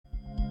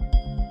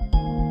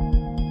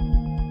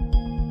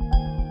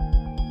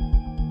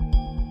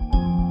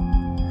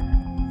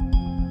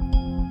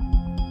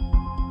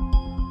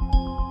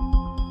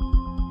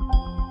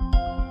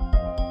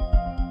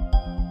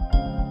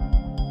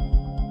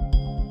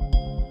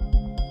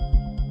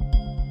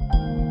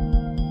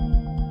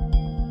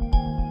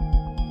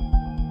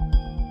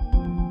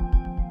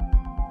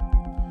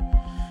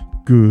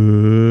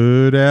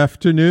Good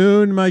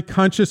afternoon, my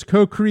conscious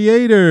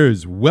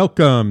co-creators.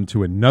 Welcome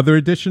to another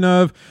edition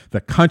of the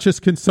Conscious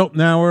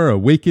Consultant Hour,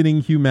 Awakening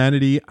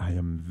Humanity. I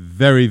am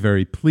very,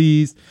 very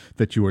pleased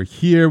that you are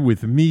here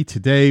with me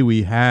today.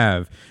 We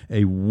have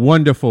a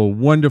wonderful,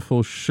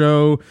 wonderful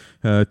show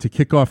to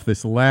kick off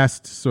this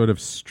last sort of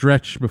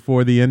stretch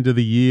before the end of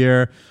the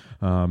year.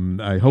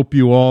 I hope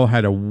you all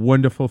had a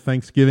wonderful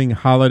Thanksgiving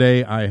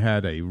holiday. I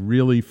had a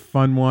really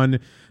fun one.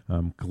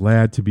 I'm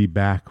glad to be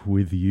back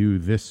with you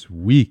this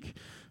week.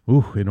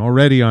 And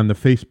already on the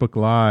Facebook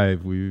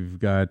Live, we've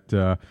got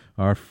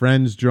our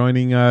friends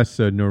joining us,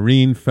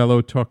 Noreen,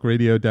 fellow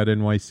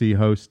talkradio.nyc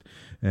host,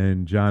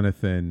 and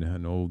Jonathan,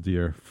 an old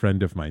dear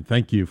friend of mine.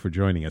 Thank you for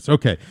joining us.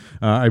 Okay,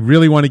 I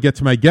really want to get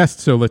to my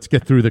guests, so let's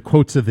get through the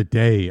quotes of the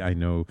day. I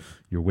know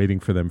you're waiting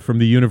for them from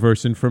the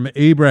universe and from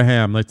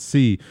Abraham. Let's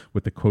see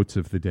what the quotes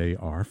of the day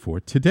are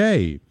for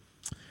today.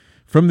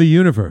 From the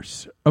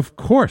universe, of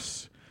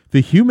course, the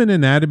human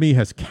anatomy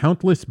has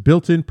countless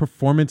built-in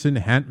performance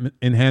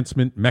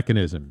enhancement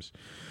mechanisms.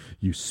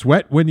 You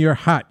sweat when you're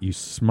hot, you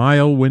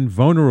smile when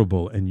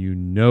vulnerable, and you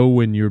know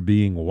when you're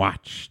being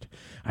watched.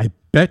 I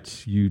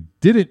bet you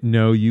didn't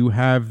know you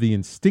have the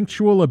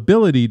instinctual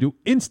ability to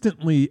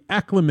instantly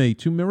acclimate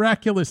to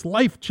miraculous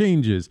life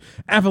changes,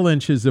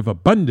 avalanches of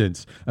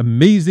abundance,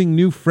 amazing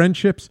new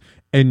friendships,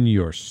 and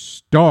your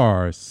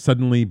star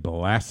suddenly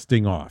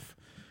blasting off.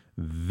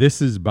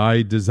 This is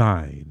by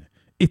design.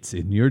 It's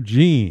in your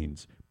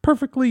genes.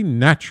 Perfectly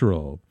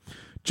natural.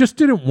 Just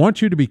didn't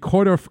want you to be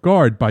caught off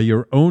guard by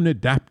your own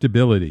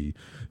adaptability.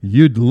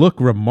 You'd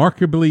look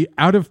remarkably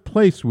out of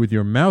place with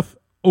your mouth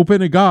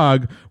open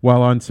agog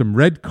while on some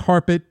red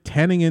carpet,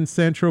 tanning in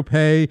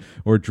Saint-Tropez,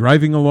 or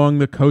driving along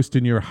the coast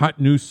in your hot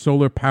new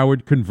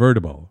solar-powered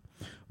convertible.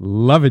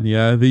 Loving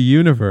ya, the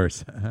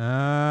universe.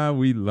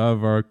 We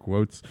love our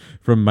quotes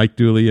from Mike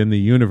Dooley and the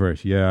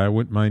universe. Yeah, I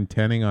wouldn't mind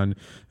tanning on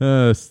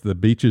the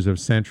beaches of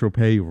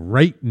Saint-Tropez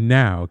right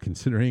now,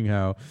 considering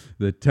how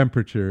the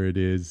temperature it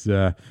is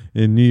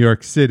in New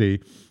York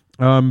City.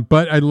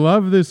 But I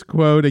love this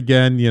quote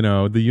again,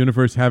 the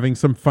universe having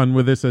some fun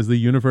with this, as the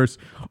universe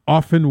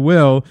often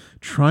will,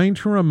 trying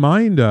to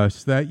remind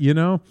us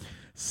that,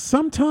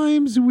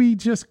 sometimes we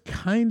just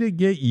kind of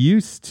get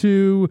used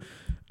to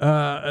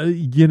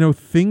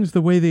things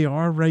the way they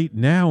are right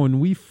now.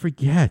 And we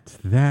forget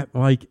that,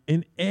 like,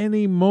 in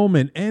any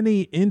moment,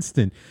 any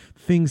instant,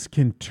 things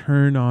can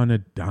turn on a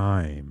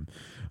dime.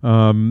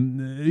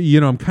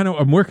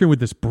 I'm working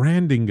with this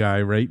branding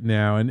guy right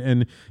now,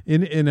 and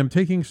I'm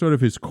taking sort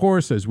of his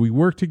course as we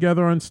work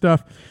together on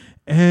stuff.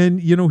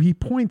 And, he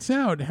points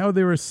out how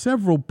there are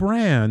several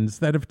brands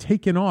that have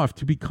taken off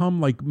to become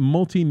like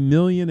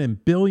multi-million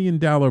and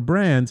billion-dollar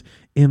brands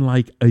in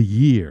like a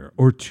year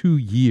or 2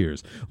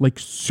 years, like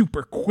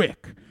super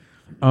quick.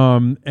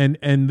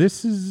 And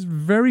this is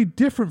very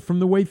different from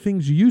the way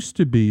things used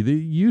to be. They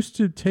used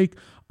to take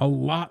a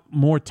lot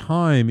more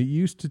time.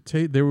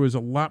 There was a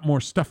lot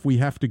more stuff we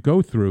have to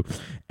go through.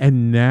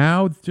 And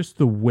now, just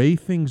the way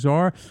things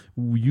are,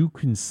 you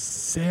can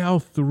sail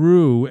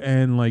through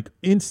and like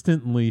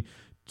instantly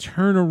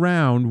turn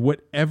around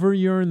whatever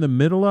you're in the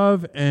middle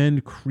of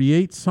and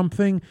create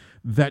something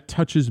that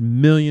touches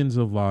millions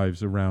of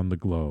lives around the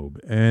globe.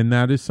 And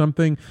that is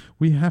something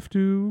we have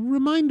to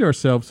remind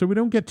ourselves so we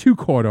don't get too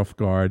caught off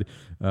guard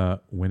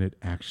when it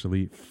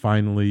actually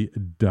finally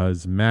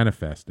does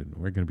manifest. And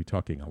we're going to be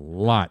talking a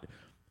lot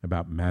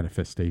about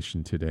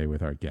manifestation today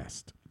with our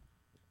guest.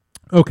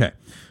 Okay,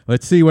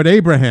 let's see what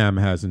Abraham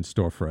has in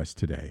store for us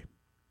today.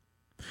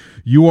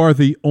 You are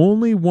the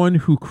only one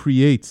who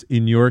creates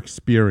in your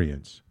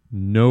experience,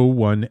 no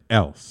one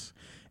else.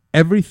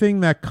 Everything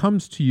that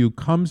comes to you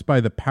comes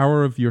by the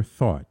power of your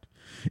thought.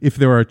 If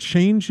there are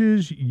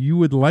changes you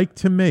would like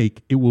to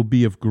make, it will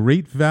be of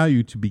great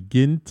value to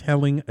begin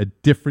telling a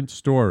different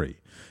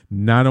story,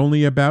 not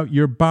only about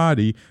your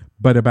body,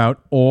 but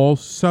about all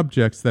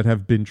subjects that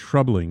have been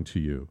troubling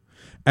to you.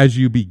 As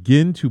you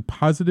begin to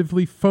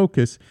positively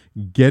focus,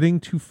 getting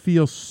to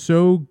feel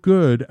so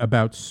good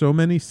about so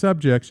many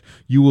subjects,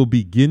 you will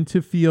begin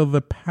to feel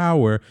the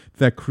power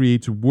that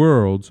creates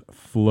worlds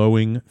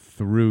flowing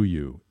through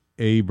you.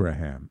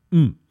 Abraham.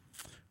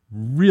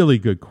 Really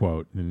good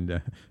quote. And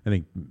I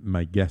think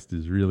my guest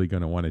is really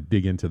going to want to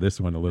dig into this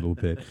one a little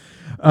bit.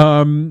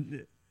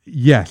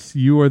 Yes,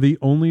 you are the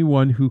only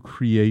one who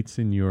creates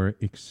in your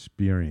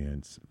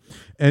experience.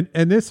 And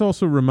this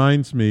also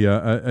reminds me,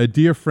 a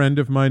dear friend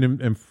of mine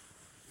and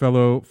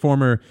fellow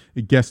former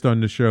guest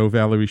on the show,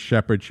 Valerie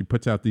Shepard, she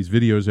puts out these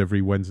videos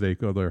every Wednesday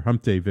called her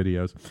Hump Day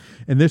videos.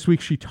 And this week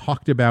she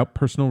talked about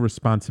personal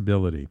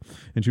responsibility.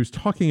 And she was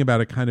talking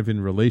about it kind of in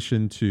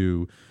relation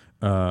to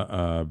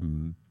sort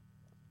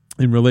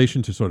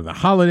of the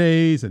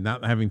holidays and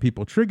not having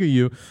people trigger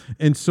you,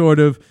 and sort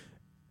of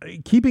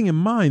keeping in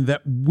mind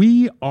that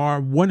we are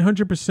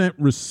 100%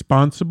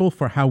 responsible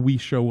for how we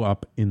show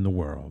up in the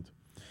world.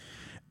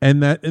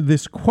 And that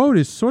this quote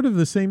is sort of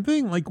the same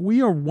thing. Like,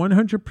 we are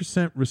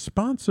 100%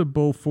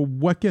 responsible for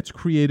what gets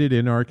created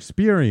in our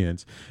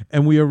experience.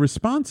 And we are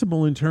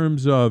responsible in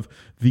terms of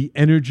the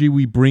energy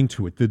we bring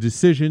to it, the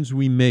decisions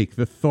we make,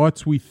 the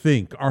thoughts we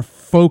think, our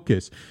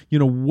focus,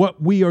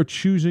 what we are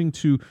choosing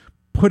to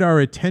put our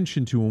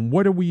attention to, and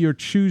what we are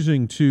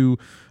choosing to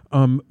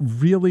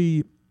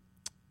really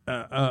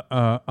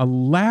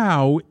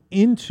allow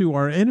into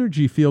our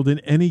energy field in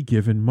any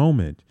given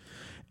moment.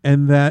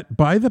 And that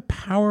by the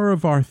power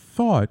of our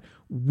thought,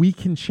 we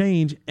can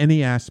change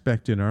any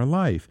aspect in our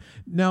life.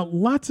 Now,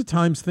 lots of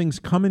times things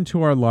come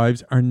into our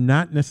lives are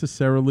not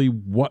necessarily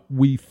what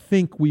we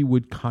think we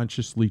would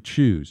consciously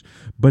choose,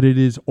 but it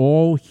is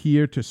all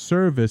here to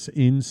serve us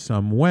in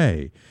some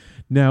way.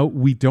 Now,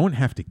 we don't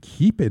have to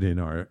keep it in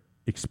our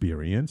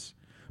experience,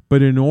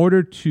 but in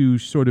order to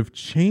sort of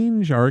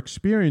change our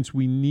experience,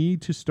 we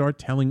need to start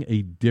telling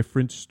a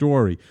different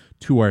story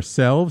to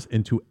ourselves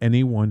and to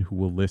anyone who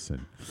will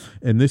listen.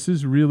 And this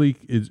is really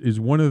is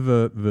one of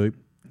the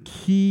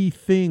key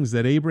things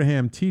that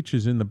Abraham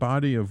teaches in the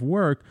body of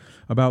work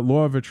about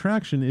law of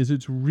attraction. Is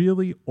it's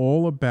really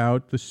all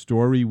about the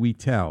story we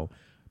tell,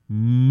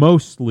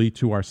 mostly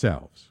to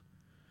ourselves.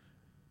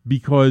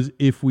 Because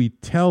if we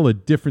tell a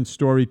different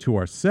story to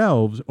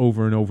ourselves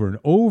over and over and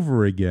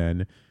over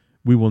again,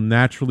 we will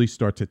naturally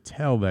start to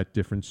tell that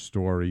different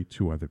story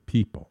to other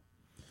people.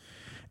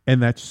 And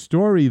that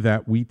story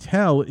that we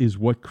tell is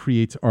what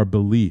creates our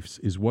beliefs,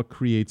 is what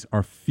creates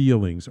our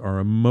feelings, our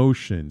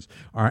emotions,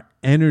 our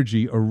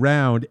energy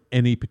around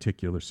any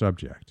particular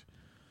subject.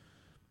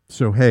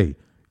 So, hey,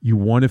 you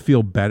want to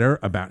feel better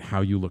about how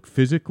you look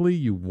physically,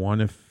 you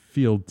want to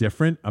feel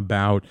different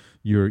about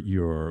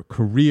your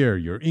career,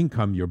 your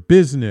income, your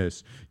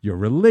business, your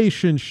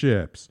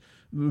relationships,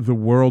 the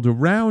world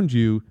around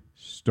you,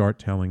 start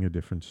telling a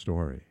different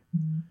story.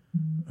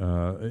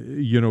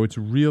 It's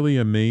really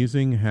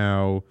amazing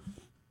how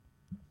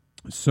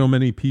so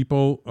many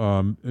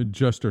people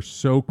just are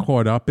so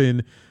caught up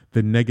in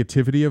the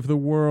negativity of the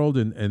world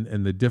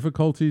and the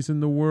difficulties in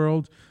the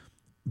world.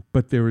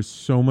 But there is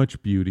so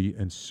much beauty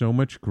and so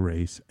much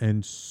grace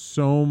and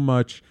so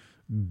much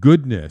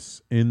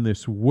goodness in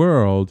this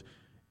world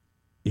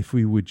if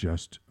we would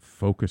just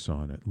focus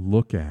on it,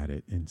 look at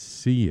it, and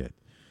see it.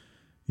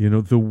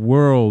 The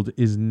world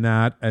is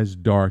not as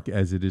dark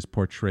as it is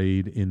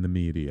portrayed in the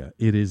media.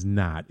 It is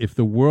not. If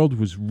the world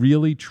was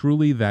really,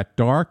 truly that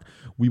dark,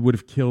 we would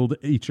have killed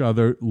each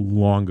other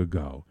long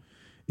ago.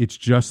 It's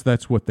just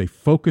that's what they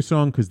focus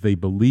on because they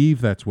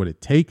believe that's what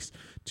it takes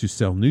to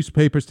sell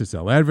newspapers, to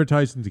sell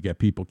advertising, to get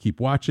people keep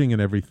watching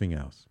and everything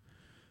else.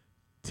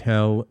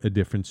 Tell a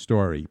different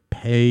story.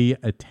 Pay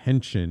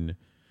attention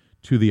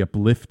to the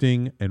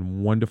uplifting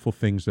and wonderful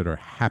things that are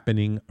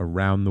happening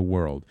around the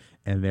world.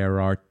 And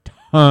there are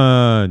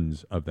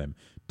tons of them.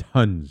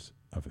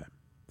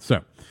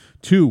 So,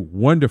 2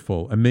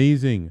 wonderful,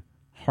 amazing,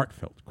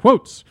 heartfelt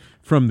quotes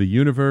from the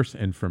universe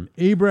and from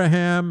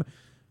Abraham.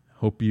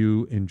 Hope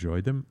you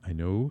enjoyed them. I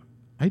know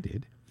I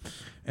did.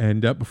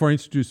 And before I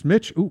introduce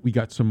Mitch, we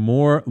got some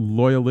more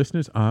loyal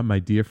listeners. My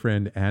dear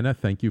friend Anna,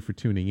 thank you for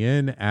tuning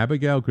in.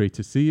 Abigail, great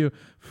to see you.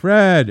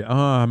 Fred,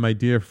 my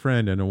dear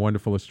friend and a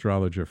wonderful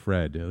astrologer,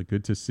 Fred.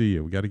 Good to see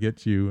you. We got to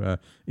get you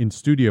in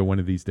studio one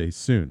of these days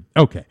soon.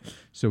 Okay,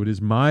 so it is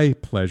my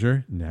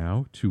pleasure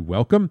now to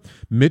welcome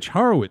Mitch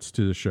Horowitz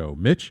to the show.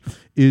 Mitch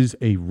is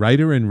a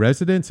writer in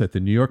residence at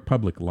the New York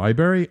Public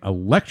Library, a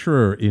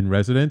lecturer in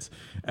residence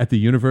at the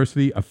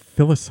University of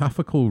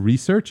Philosophical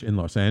Research in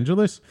Los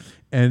Angeles,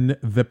 and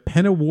the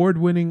Penn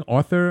Award-winning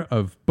author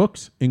of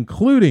books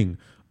including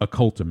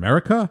Occult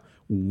America,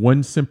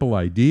 One Simple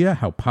Idea,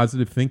 How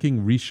Positive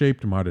Thinking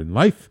Reshaped Modern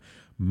Life,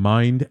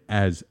 Mind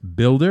as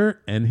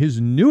Builder, and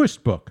his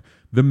newest book,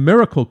 The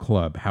Miracle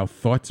Club, How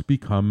Thoughts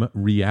Become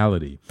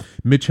Reality.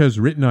 Mitch has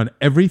written on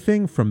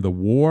everything from the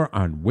war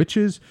on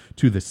witches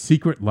to the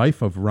secret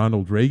life of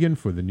Ronald Reagan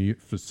for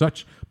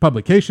such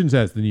publications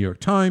as the New York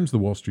Times, the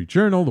Wall Street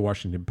Journal, the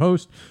Washington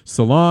Post,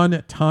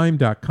 Salon,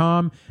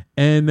 Time.com,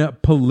 and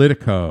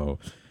Politico.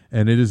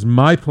 And it is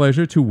my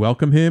pleasure to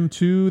welcome him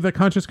to the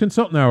Conscious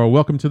Consultant Hour.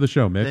 Welcome to the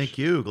show, Mitch. Thank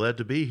you. Glad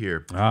to be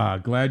here.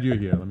 Glad you're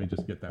here. Let me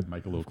just get that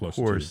mic a little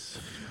closer. Of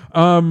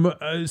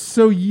course.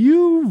 So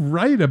you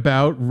write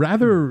about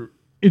rather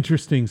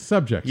interesting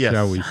subjects, yes.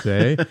 Shall we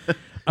say.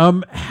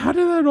 How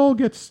did that all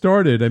get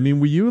started? I mean,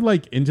 were you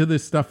like into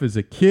this stuff as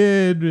a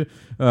kid,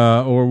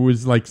 or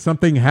was like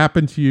something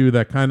happened to you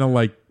that kind of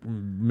like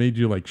made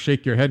you like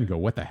shake your head and go,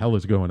 what the hell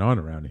is going on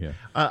around here?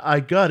 I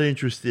got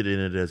interested in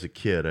it as a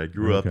kid. I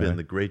grew up in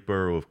the great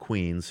borough of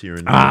Queens here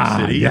in New York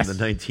City in the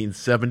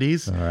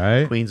 1970s. All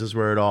right. Queens is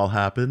where it all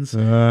happens.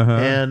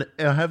 And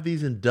I have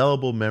these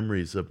indelible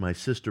memories of my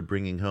sister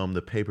bringing home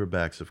the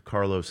paperbacks of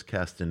Carlos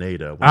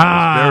Castaneda when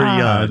I was very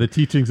young. The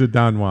Teachings of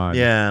Don Juan.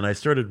 Yeah, and I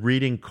started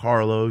reading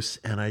Carlos,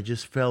 and I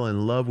just fell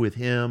in love with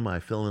him. I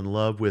fell in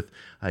love with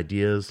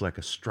ideas like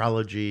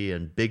astrology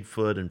and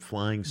Bigfoot and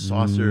flying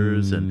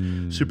saucers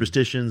and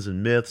superstitions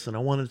and myths. And I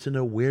wanted to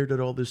know, where did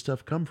all this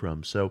stuff come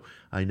from? So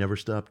I never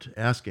stopped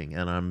asking.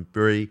 And I'm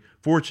very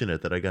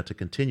fortunate that I got to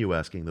continue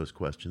asking those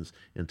questions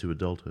into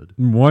adulthood.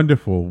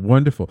 Wonderful,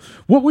 wonderful.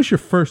 What was your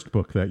first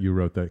book that you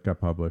wrote that got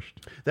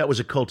published? That was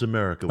Occult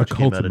America, which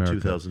came out in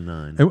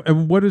 2009.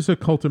 And what does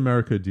Occult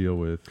America deal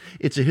with?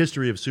 It's a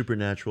history of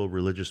supernatural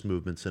religious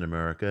movements in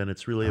America, and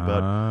it's really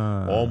about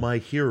all my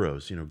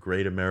heroes,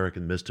 great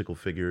American mystical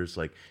figures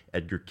like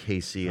Edgar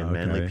Cayce and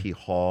Manly P.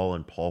 Hall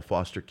and Paul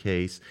Foster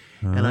Case.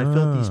 And I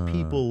felt these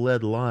people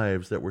led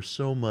lives that were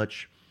so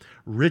much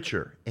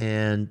richer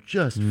and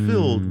just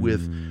filled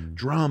with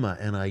drama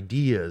and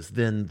ideas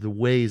than the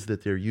ways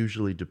that they're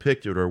usually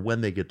depicted, or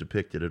when they get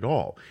depicted at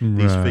all.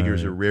 These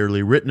figures are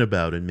rarely written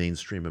about in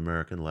mainstream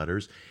American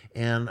letters,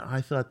 and I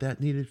thought that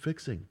needed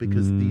fixing,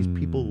 because these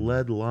people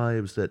led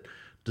lives that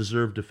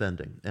deserve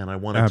defending, and I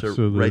wanted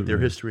to write their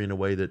history in a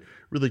way that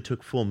really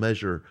took full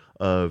measure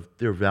of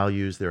their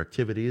values, their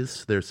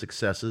activities, their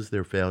successes,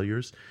 their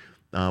failures.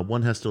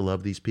 One has to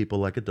love these people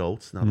like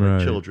adults, not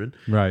like children.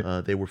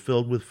 Right. They were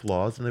filled with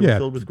flaws, and they were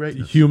filled with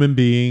greatness. Human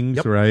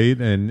beings, right?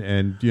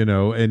 And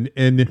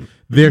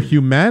their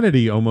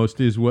humanity almost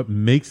is what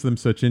makes them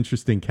such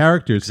interesting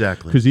characters.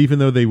 Exactly. Because even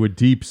though they were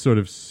deep, sort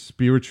of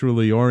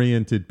spiritually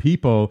oriented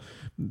people,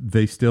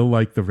 they still,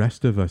 like the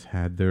rest of us,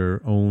 had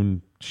their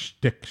own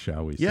shtick,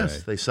 shall we say.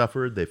 Yes, they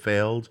suffered, they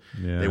failed,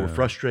 they were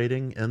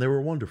frustrating, and they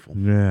were wonderful.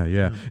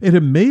 Yeah. It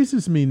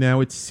amazes me now.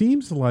 It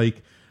seems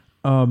like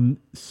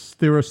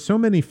there are so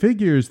many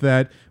figures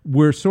that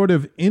were sort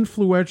of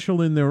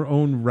influential in their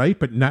own right,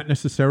 but not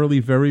necessarily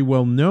very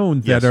well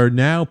known, that are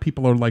now,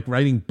 people are like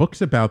writing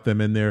books about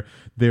them, and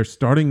they're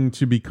starting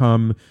to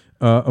become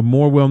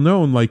more well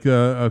known. Like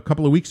a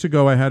couple of weeks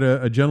ago, I had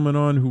a gentleman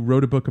on who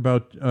wrote a book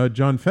about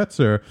John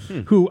Fetzer,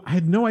 who I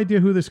had no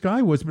idea who this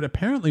guy was, but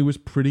apparently was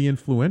pretty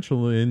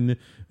influential in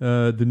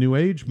the New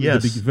Age,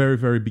 the very,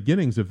 very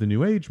beginnings of the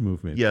New Age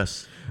movement.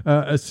 Yes.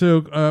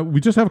 So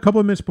we just have a couple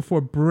of minutes before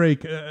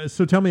break.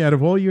 So tell me, out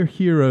of all your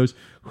heroes,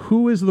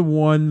 who is the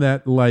one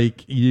that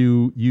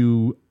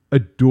you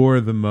adore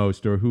the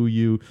most, or who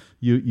you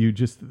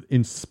just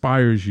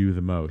inspires you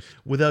the most?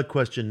 Without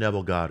question,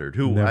 Neville Goddard,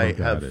 who I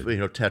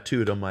have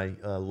tattooed on my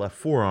left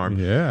forearm.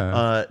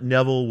 Yeah.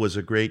 Neville was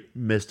a great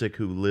mystic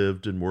who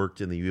lived and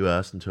worked in the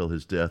U.S. until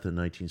his death in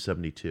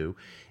 1972.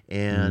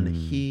 And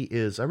he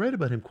is, I write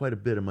about him quite a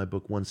bit in my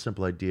book, One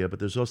Simple Idea, but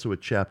there's also a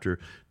chapter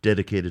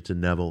dedicated to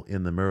Neville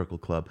in the Miracle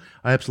Club.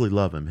 I absolutely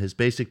love him. His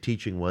basic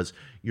teaching was,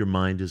 your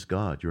mind is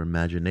God, your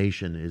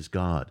imagination is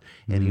God.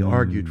 And he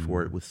argued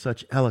for it with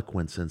such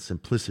eloquence and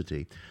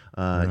simplicity.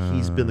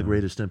 He's been the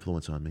greatest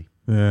influence on me.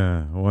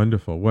 Yeah,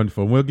 wonderful.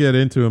 We'll get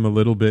into him a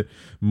little bit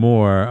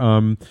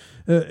more.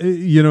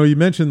 You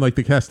mentioned like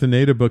the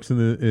Castaneda books in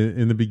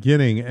the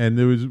beginning, and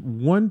there was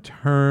one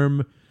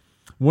term.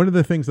 One of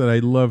the things that I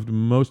loved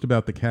most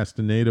about the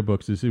Castaneda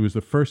books is it was the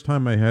first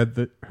time I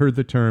had heard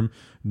the term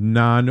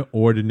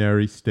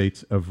non-ordinary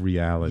states of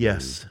reality.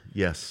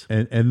 Yes.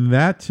 And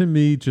that to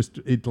me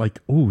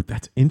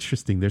that's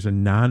interesting. There's a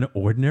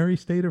non-ordinary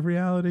state of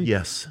reality.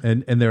 Yes.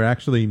 And there are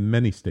actually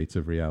many states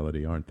of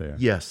reality, aren't there?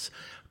 Yes.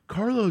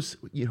 Carlos,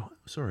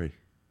 sorry.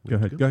 Go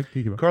ahead.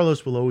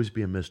 Carlos will always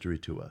be a mystery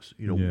to us.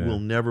 We'll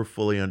never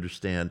fully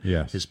understand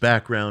his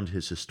background,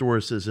 his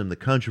historicism, the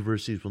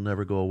controversies will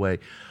never go away.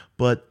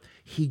 But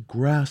he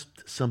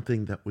grasped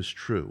something that was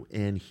true,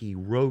 and he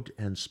wrote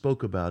and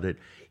spoke about it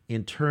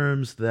in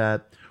terms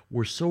that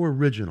were so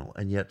original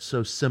and yet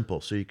so simple.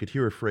 So you could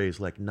hear a phrase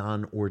like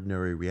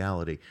non-ordinary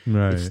reality.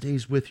 Right. It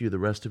stays with you the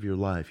rest of your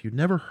life. You'd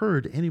never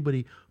heard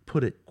anybody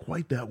put it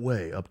quite that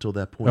way up till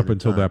that point.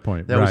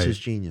 That was his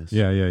genius.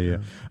 Yeah.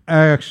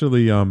 I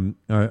actually,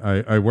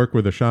 I work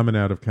with a shaman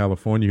out of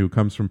California who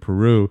comes from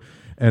Peru,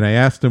 and I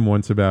asked him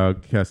once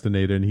about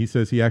Castaneda, and he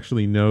says he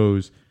actually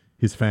knows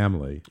his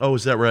family. Oh,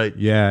 is that right?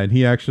 Yeah, and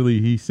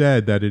he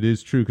said that it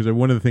is true, because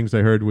one of the things I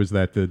heard was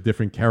that the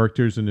different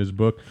characters in his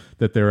book,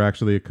 that they're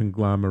actually a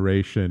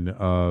conglomeration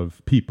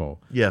of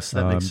people. Yes,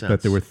 that makes sense.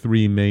 That there were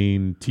three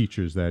main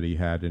teachers that he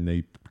had, and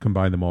they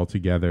combined them all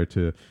together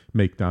to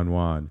make Don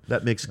Juan.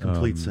 That makes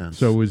complete sense.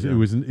 So it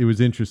was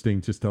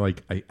interesting just to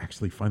I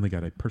actually finally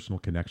got a personal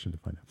connection to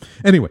find out.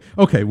 Anyway,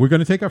 okay, we're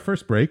going to take our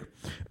first break,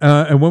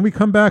 and when we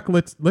come back,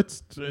 let's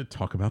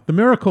talk about the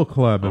Miracle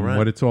Club and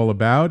what it's all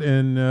about,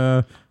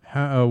 and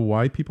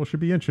why people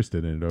should be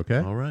interested in it, okay?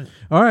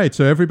 All right,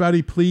 so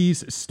everybody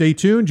please stay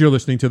tuned. You're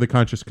listening to the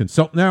Conscious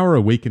Consultant Hour,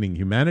 Awakening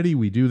Humanity.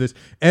 We do this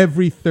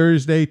every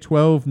Thursday,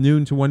 12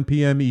 noon to 1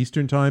 p.m.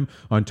 Eastern Time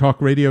on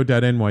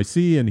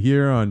talkradio.nyc and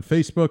here on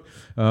Facebook.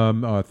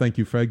 Thank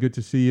you, Fred. Good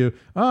to see you.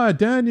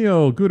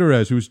 Daniel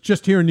Gutierrez, who's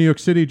just here in New York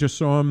City, just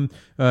saw him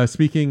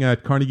speaking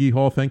at Carnegie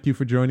Hall. Thank you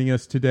for joining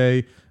us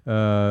today.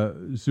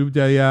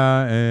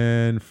 Zubdaya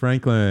and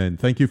Franklin,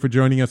 thank you for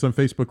joining us on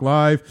Facebook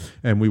Live,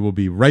 and we will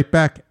be right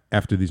back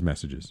after these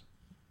messages.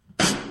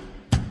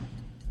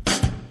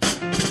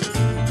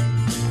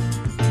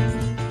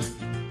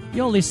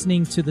 You're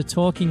listening to the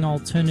Talking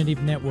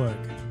Alternative Network.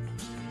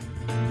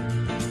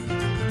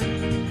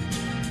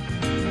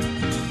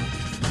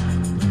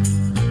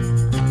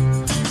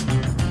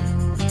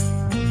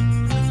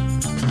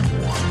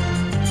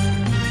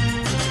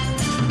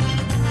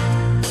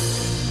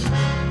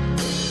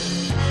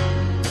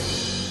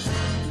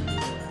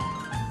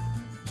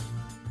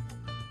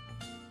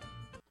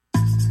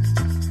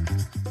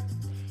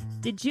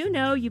 Did you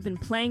know you've been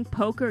playing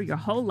poker your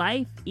whole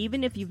life,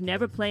 even if you've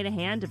never played a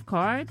hand of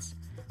cards?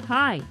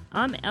 Hi,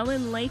 I'm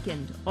Ellen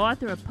Lakend,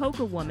 author of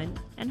Poker Woman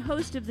and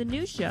host of the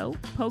new show,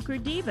 Poker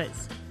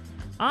Divas.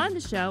 On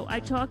the show, I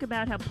talk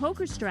about how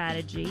poker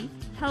strategy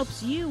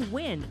helps you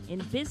win in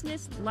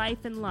business,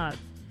 life, and love.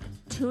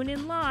 Tune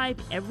in live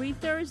every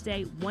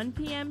Thursday, 1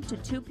 p.m. to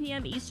 2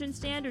 p.m. Eastern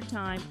Standard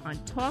Time on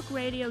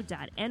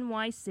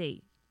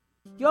talkradio.nyc.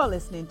 You're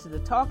listening to the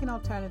Talking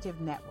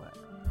Alternative Network.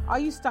 Are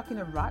you stuck in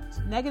a rut?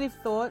 Negative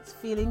thoughts,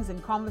 feelings,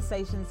 and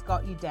conversations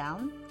got you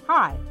down?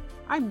 Hi,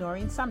 I'm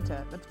Noreen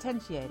Sumter, the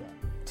Potentiator.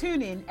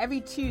 Tune in every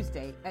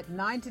Tuesday at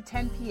 9 to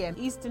 10 p.m.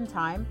 Eastern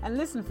Time and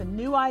listen for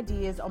new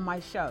ideas on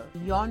my show,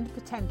 Beyond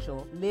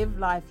Potential, Live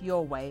Life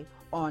Your Way,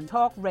 on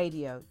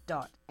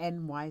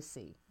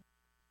talkradio.nyc.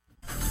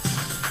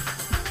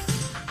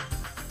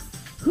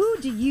 Who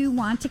do you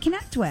want to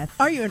connect with?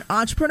 Are you an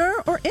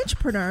entrepreneur or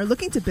intrapreneur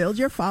looking to build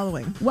your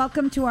following?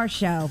 Welcome to our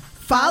show.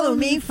 Follow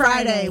Me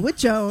Friday with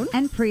Joan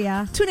and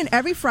Priya. Tune in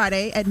every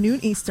Friday at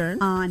noon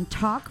Eastern on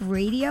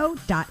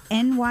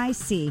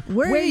talkradio.nyc.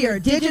 We're your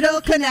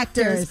digital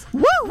connectors.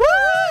 Woo woo!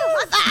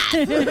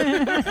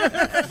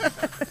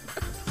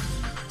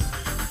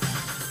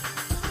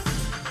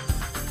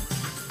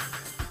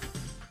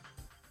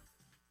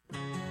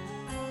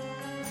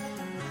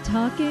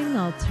 Talking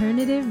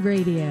Alternative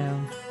Radio,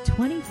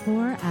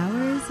 24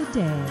 hours a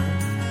day.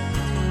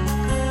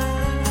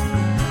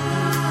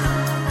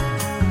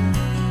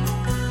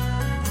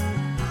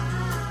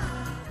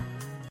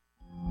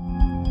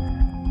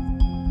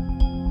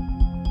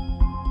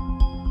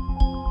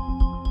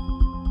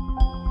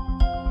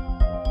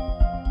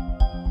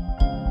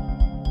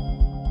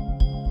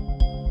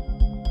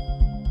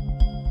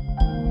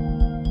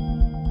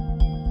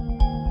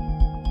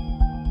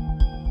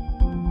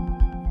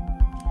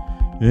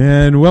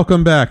 And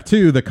welcome back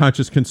to the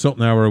Conscious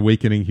Consultant Hour,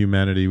 Awakening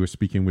Humanity. We're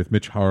speaking with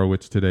Mitch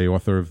Horowitz today,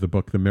 author of the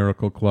book, The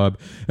Miracle Club.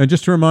 And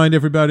just to remind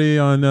everybody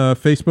on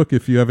Facebook,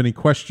 if you have any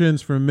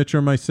questions from Mitch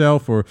or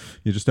myself, or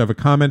you just have a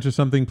comment or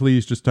something,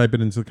 please just type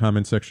it into the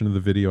comment section of the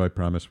video. I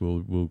promise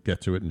we'll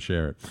get to it and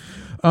share it.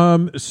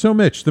 So,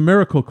 Mitch, The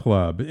Miracle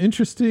Club,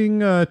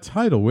 interesting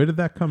title. Where did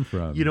that come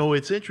from? You know,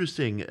 it's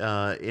interesting.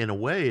 In a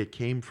way, it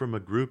came from a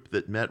group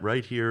that met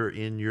right here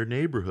in your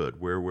neighborhood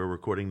where we're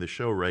recording the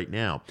show right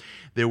now.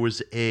 There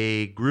was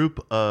a group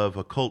of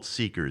occult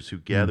seekers who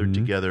gathered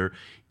together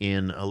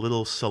in a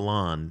little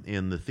salon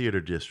in the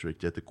theater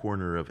district at the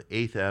corner of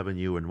 8th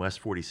Avenue and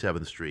West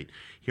 47th Street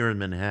here in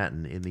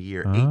Manhattan in the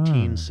year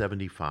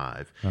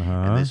 1875.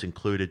 And this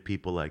included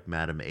people like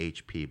Madame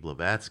H.P.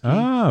 Blavatsky,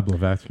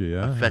 Blavatsky,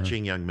 yeah. a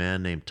fetching young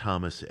man named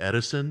Thomas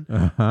Edison,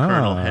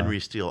 Colonel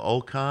Henry Steele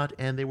Olcott,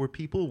 and they were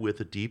people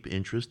with a deep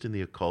interest in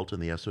the occult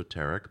and the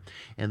esoteric,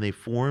 and they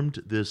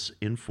formed this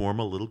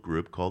informal little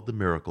group called the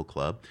Miracle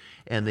Club,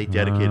 and they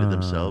dedicated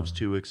themselves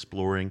to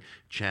exploring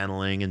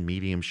channeling and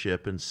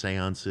mediumship and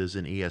seances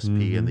and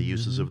ESP and the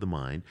uses of the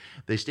mind.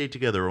 They stayed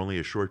together only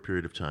a short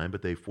period of time,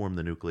 but they formed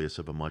the nucleus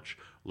of a much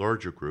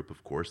larger group,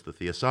 of course, the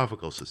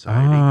Theosophical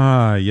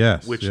Society,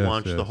 which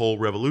launched the whole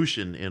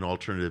revolution in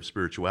alternative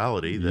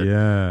spirituality.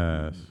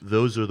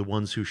 Those are the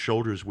ones whose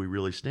shoulders we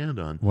really stand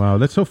on. Wow,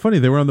 that's so funny.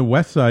 They were on the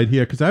west side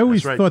here, because I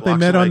always thought they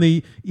met on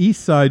the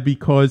east side,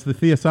 because the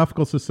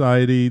Theosophical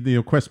Society,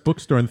 the Quest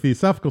Bookstore and the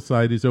Theosophical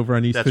Society is over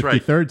on East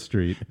 53rd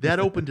Street. That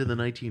opened in the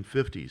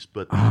 1950s,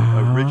 but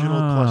the original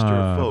cluster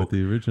of folk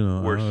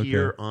were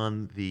here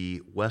on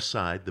the west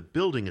side. The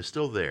building is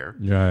still there.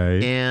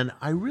 Right. And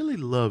I really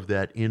love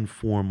that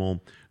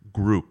informal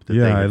group that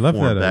they had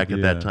formed back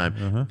at that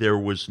time. There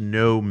was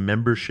no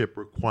membership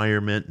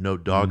requirement, no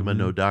dogma,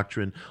 no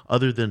doctrine,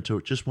 other than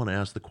to just want to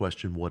ask the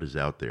question, what is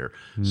out there?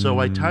 So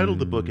I titled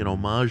the book in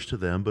homage to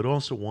them, but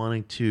also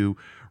wanting to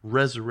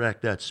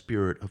resurrect that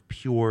spirit of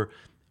pure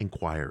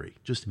inquiry,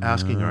 just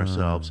asking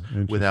ourselves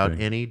without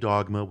any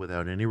dogma,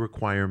 without any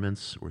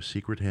requirements or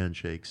secret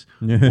handshakes,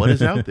 what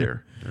is out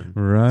there?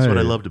 That's what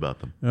I loved about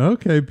them.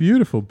 Okay,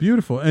 beautiful,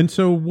 beautiful. And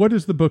so what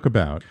is the book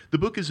about? The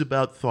book is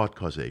about thought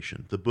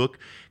causation. The book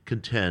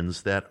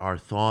contends that our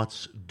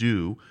thoughts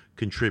do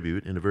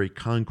contribute in a very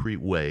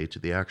concrete way to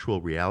the actual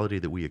reality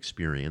that we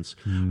experience.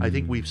 I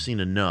think we've seen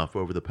enough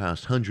over the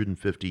past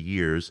 150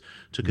 years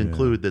to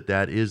conclude that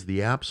that is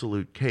the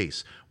absolute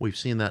case. We've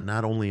seen that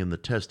not only in the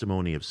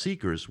testimony of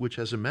seekers, which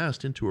has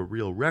amassed into a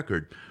real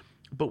record,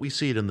 but we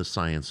see it in the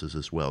sciences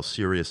as well.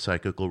 Serious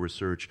psychical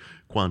research,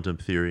 quantum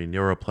theory,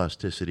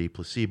 neuroplasticity,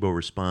 placebo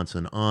response,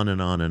 and on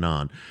and on and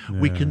on.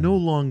 We can no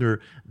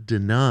longer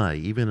deny,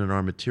 even in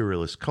our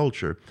materialist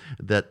culture,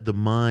 that the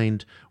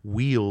mind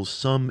wields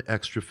some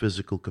extra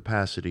physical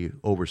capacity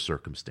over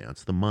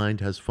circumstance. The mind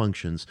has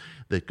functions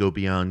that go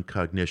beyond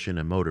cognition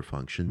and motor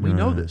function. We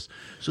know this.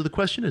 So the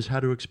question is how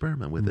to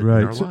experiment with it in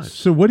our lives.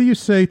 So what do you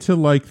say to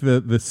like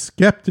the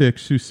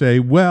skeptics who say,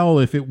 well,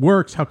 if it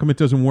works, how come it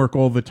doesn't work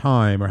all the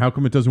time? Or how come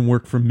come it doesn't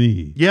work for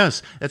me?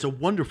 Yes, that's a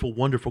wonderful,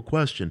 wonderful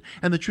question.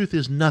 And the truth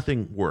is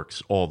nothing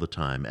works all the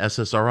time.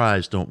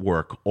 SSRIs don't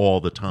work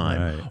all the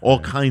time. All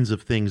kinds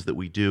of things that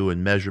we do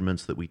and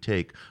measurements that we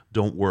take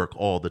don't work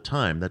all the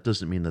time. That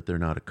doesn't mean that they're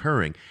not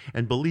occurring.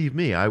 And believe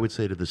me, I would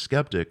say to the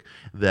skeptic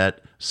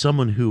that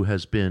someone who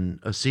has been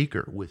a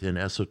seeker within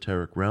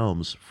esoteric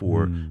realms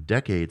for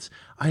decades,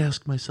 I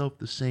ask myself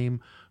the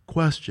same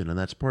question, and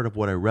that's part of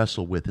what I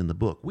wrestle with in the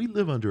book. We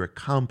live under a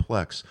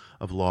complex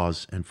of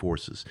laws and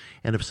forces,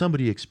 and if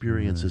somebody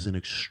experiences an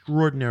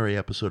extraordinary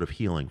episode of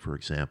healing, for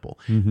example,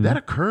 that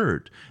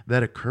occurred.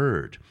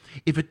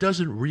 If it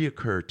doesn't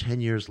reoccur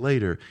 10 years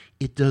later,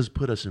 it does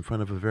put us in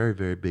front of a very,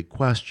 very big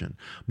question.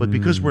 But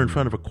because we're in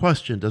front of a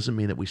question doesn't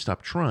mean that we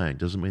stop trying,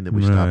 doesn't mean that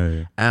we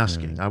stop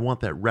asking. I want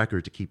that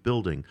record to keep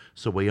building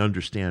so we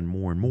understand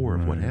more and more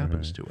of what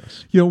happens to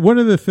us. You know, one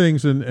of the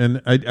things,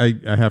 and I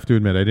have to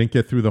admit, I didn't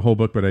get through the whole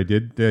book, but I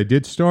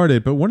did start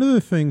it. But one of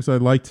the things I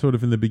liked sort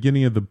of in the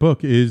beginning of the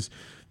book is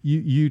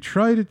you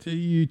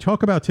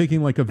talk about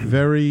taking like a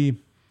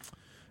very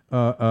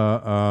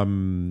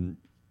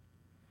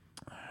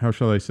how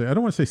shall I say? I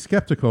don't want to say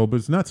skeptical, but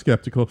it's not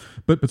skeptical,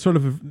 but sort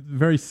of a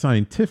very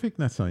scientific,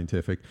 not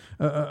scientific,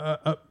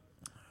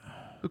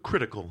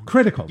 Critical.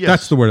 Yes.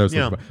 That's the word I was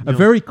looking for. A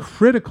very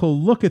critical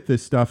look at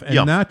this stuff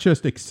and not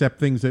just accept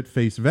things at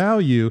face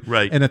value.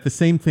 Right. And at the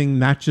same thing,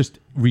 not just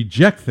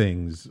reject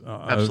things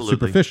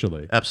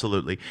superficially.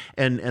 Absolutely.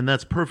 And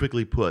that's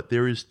perfectly put.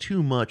 There is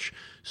too much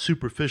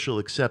superficial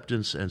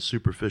acceptance and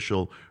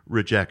superficial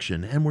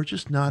rejection. And we're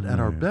just not at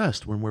our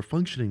best when we're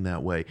functioning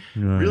that way.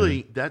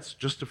 Really, that's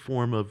just a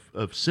form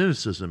of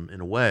cynicism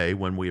in a way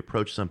when we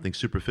approach something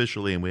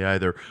superficially and we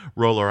either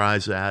roll our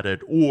eyes at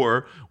it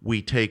or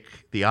we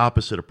take the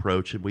opposite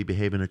approach and we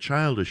behave in a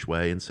childish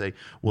way and say,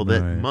 well,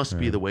 that must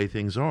be the way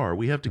things are.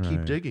 We have to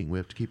keep digging. We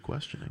have to keep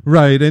questioning.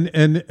 Right.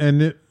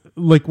 And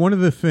like one of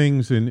the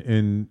things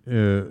in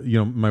you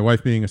know, my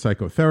wife being a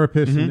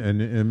psychotherapist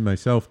and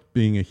myself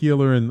being a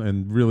healer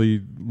and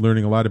really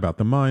learning a lot about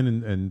the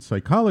mind and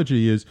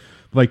psychology is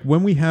like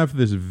when we have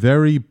this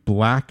very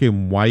black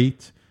and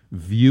white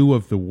view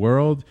of the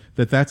world,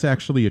 that's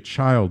actually a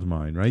child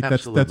mind, right?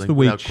 Absolutely. That's the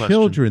way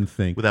children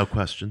think. Without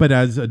question. But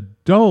as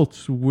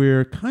adults,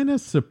 we're kind of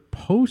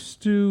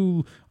supposed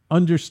to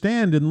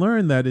understand and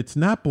learn that it's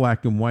not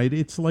black and white.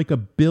 It's like a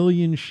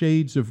billion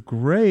shades of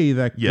gray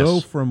that go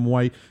from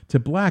white to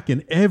black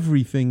and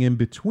everything in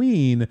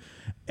between.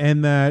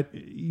 And that,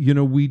 you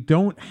know, we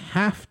don't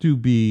have to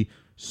be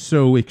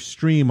so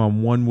extreme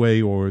on one way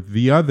or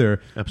the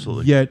other.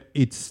 Absolutely. Yet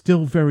it's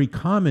still very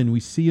common. We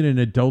see it in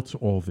adults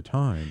all the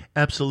time.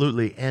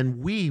 Absolutely.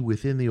 And we,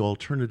 within the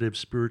alternative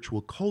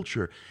spiritual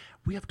culture,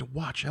 we have to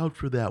watch out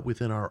for that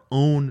within our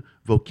own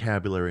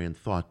vocabulary and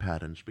thought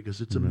patterns, because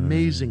it's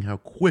amazing how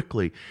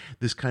quickly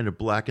this kind of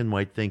black and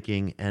white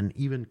thinking and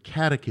even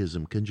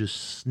catechism can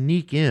just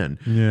sneak in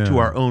to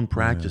our own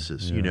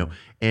practices, you know,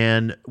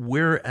 and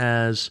we're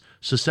as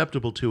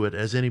susceptible to it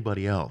as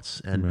anybody else.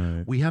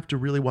 And we have to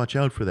really watch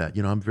out for that.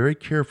 You know, I'm very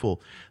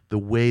careful the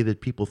way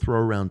that people throw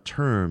around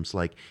terms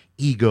like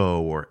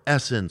ego or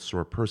essence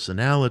or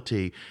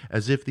personality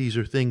as if these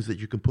are things that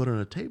you can put on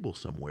a table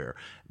somewhere.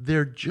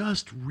 They're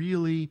just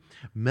really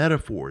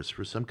metaphors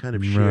for some kind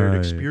of shared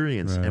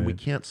experience, and we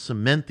can't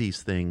cement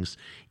these things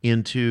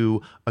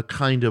into a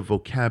kind of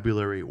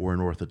vocabulary or an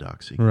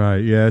orthodoxy. Right,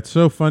 yeah. It's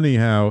so funny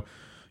how,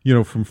 you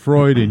know, from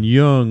Freud and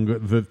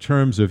Jung, the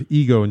terms of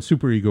ego and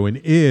superego and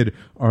id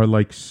are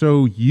like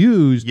so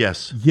used.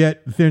 Yes.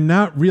 Yet they're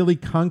not really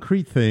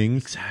concrete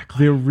things.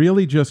 Exactly. They're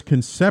really just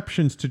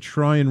conceptions to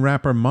try and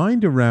wrap our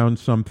mind around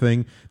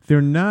something.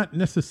 They're not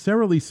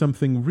necessarily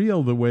something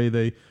real the way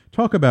they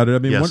talk about it. I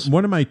mean,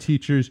 one of my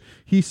teachers,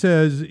 he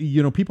says,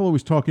 you know, people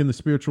always talk in the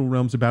spiritual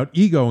realms about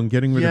ego and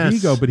getting rid of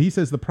ego, but he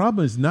says the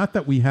problem is not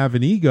that we have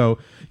an ego.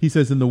 He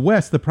says in the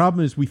West, the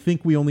problem is we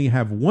think we only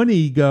have one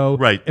ego,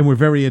 and we're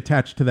very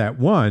attached to that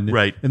one.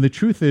 Right. And the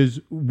truth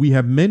is we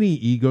have many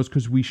egos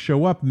because we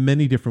show up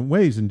many different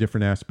ways in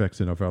different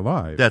aspects of our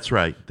lives. That's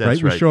right.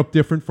 That's right. We show up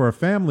different for our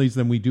families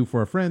than we do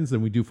for our friends,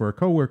 than we do for our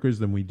coworkers,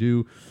 than we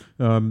do,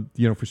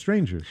 you know, for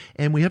strangers.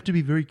 And we have to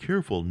be very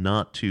careful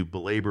not to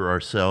belabor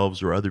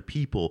ourselves or other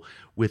people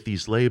with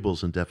these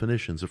labels and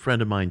definitions. A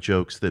friend of mine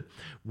jokes that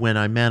when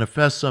I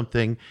manifest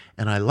something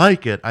and I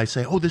like it, I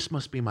say, oh, this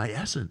must be my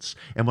essence.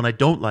 And when I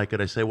don't like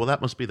it, I say, well, that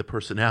must be the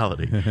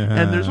personality.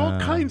 And there's all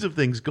kinds of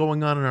things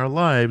going on in our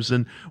lives,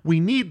 and we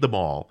need them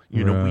all.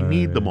 You know, we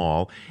need them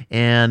all.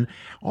 And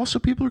also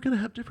people are going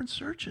to have different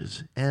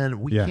searches, and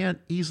we can't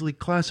easily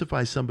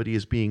classify somebody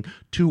as being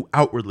too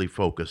outwardly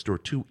focused or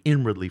too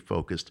inwardly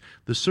focused.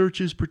 The search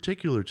is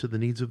particular to the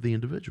needs of the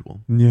individual.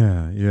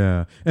 Yeah,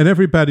 yeah. And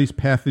everybody's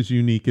path is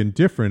unique and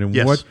different,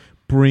 and what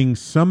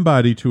brings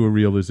somebody to a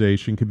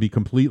realization can be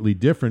completely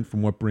different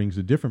from what brings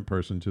a different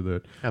person to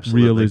the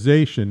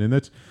realization. And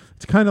it's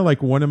kind of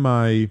like one of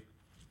my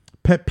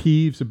pet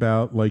peeves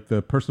about like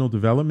the personal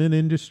development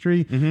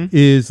industry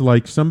is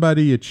like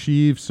somebody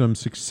achieves some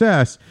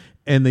success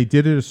and they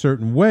did it a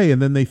certain way,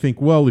 and then they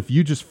think, well, if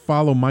you just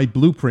follow my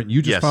blueprint,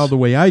 you just Yes. follow the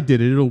way I did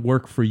it, it'll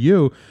work for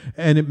you.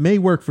 And it may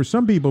work for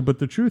some people, but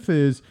the truth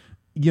is,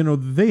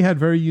 they had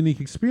very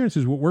unique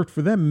experiences. What worked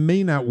for them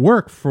may not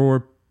work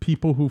for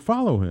people who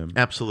follow him.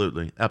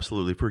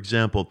 Absolutely. For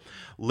example,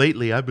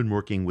 lately I've been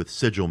working with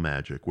sigil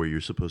magic, where you're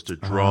supposed to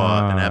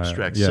draw an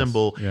abstract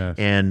symbol,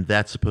 and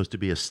that's supposed to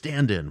be a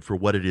stand-in for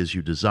what it is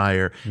you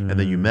desire, and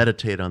then you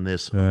meditate on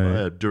this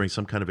during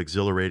some kind of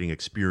exhilarating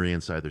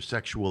experience, either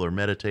sexual or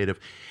meditative.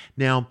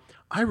 Now,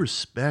 I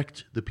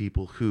respect the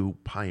people who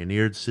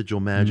pioneered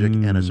sigil magic,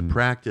 and as a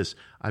practice,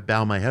 I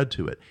bow my head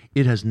to it.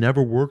 It has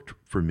never worked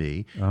for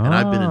me, and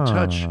I've been in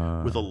touch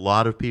with a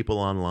lot of people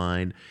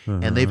online,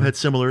 and they've had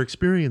similar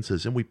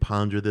experiences, and we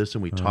ponder this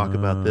and we talk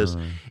about this.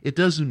 It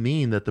doesn't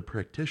mean that the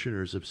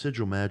practitioners of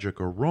sigil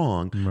magic are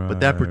wrong, but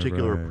that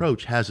particular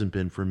approach hasn't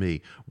been for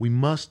me. We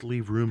must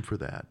leave room for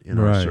that in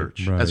our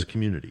search as a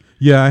community.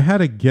 Yeah, I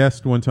had a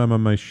guest one time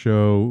on my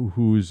show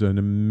who's an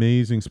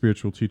amazing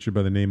spiritual teacher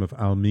by the name of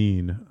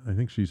Almeen. I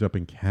think she's up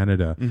in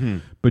Canada,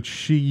 but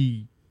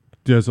she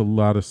does a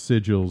lot of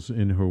sigils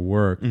in her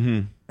work,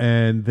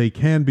 and they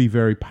can be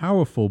very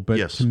powerful,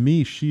 but to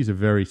me, she's a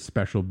very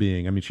special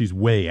being. I mean, she's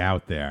way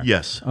out there.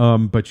 Yes.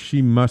 But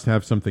she must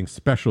have something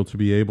special to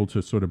be able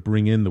to sort of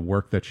bring in the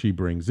work that she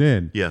brings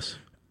in. Yes.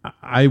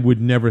 I would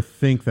never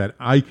think that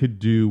I could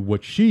do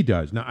what she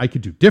does. Now, I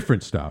could do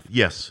different stuff.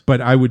 Yes.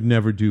 But I would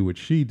never do what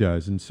she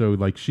does. And so,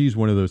 she's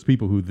one of those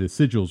people who the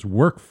sigils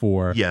work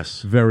for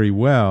very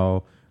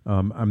well.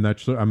 I'm not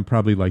sure. I'm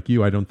probably like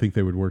you. I don't think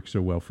they would work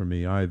so well for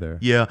me either.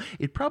 Yeah,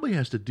 it probably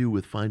has to do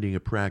with finding a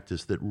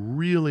practice that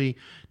really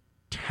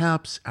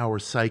taps our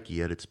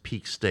psyche at its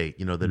peak state,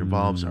 that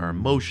involves our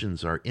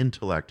emotions, our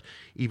intellect,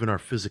 even our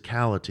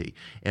physicality.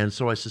 And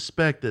so I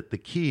suspect that the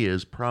key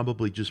is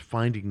probably just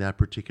finding that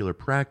particular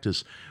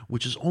practice,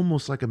 which is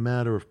almost like a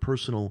matter of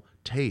personal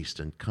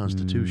taste and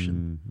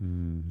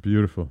constitution.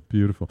 Beautiful.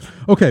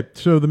 Okay,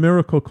 so the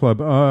Miracle Club,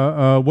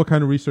 what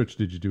kind of research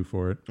did you do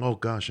for it? Oh,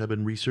 gosh, I've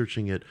been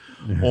researching it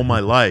all my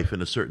life in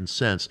a certain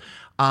sense.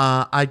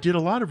 I did a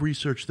lot of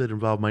research that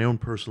involved my own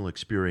personal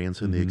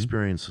experience and the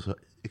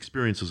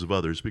experiences of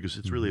others, because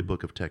it's really a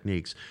book of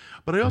techniques.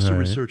 But I also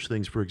research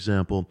things, for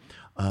example,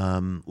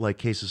 like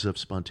cases of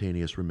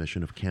spontaneous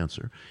remission of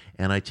cancer.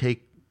 And I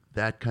take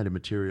that kind of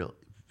material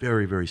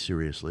very, very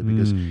seriously,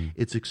 because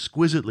it's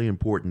exquisitely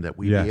important that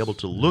we be able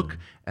to look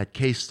at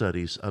case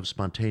studies of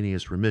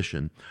spontaneous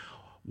remission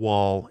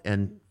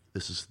and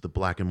this is the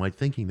black and white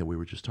thinking that we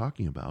were just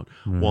talking about,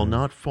 while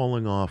not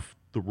falling off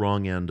the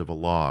wrong end of a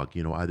log,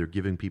 either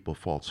giving people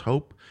false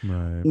hope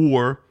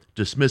or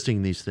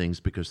dismissing these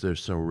things because they're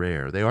so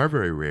rare. They are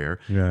very rare,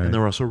 and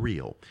they're also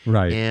real.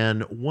 Right.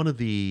 And one of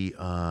the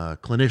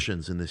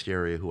clinicians in this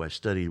area who I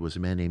studied was a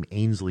man named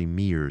Ainsley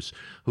Mears,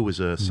 who was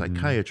a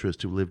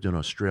psychiatrist who lived in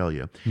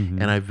Australia.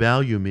 And I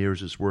value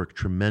Mears's work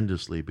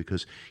tremendously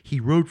because he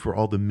wrote for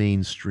all the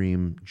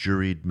mainstream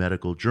juried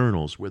medical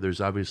journals, where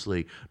there's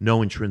obviously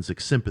no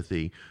intrinsic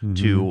sympathy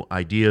to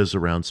ideas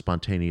around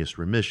spontaneous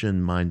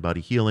remission,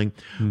 mind-body healing.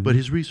 But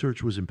his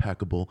research was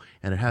impeccable,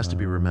 and it has to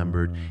be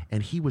remembered.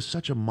 And he was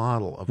such a model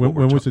of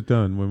when was it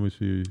done? When was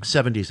he?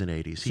 70s and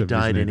 80s. He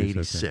died in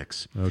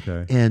 86.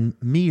 Okay. And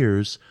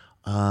Mears,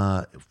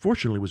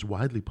 fortunately, was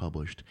widely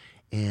published.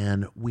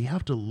 And we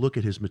have to look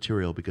at his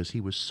material because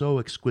he was so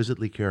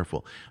exquisitely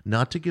careful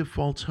not to give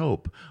false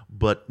hope,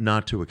 but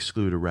not to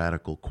exclude a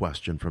radical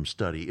question from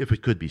study, if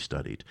it could be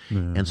studied.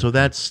 And so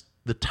that's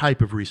the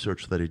type of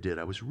research that I did.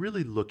 I was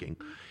really looking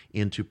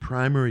into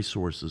primary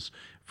sources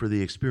for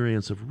the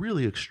experience of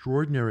really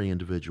extraordinary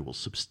individuals,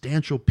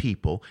 substantial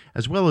people,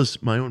 as well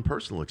as my own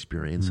personal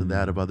experience and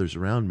that of others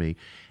around me,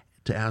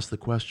 to ask the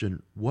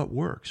question, what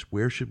works?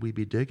 Where should we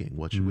be digging?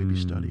 What should we be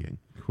studying?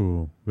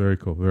 Cool. Very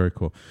cool. Very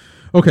cool.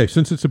 Okay,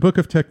 since it's a book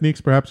of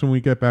techniques, perhaps when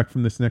we get back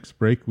from this next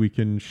break, we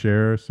can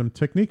share some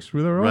techniques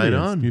with our audience.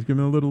 Right on. You give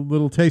them a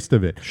little taste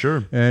of it.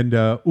 Sure. And,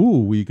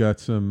 we got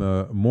some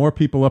more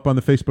people up on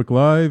the Facebook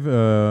Live.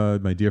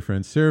 My dear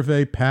friend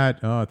Survey,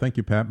 Pat. Thank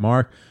you, Pat.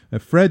 Mark.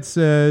 Fred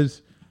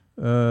says,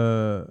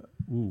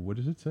 what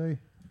does it say?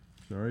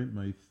 Sorry,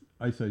 my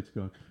eyesight's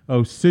gone.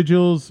 Oh,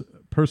 sigils,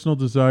 personal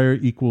desire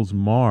equals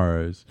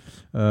Mars.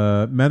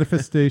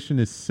 Manifestation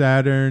is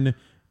Saturn.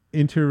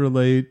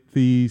 Interrelate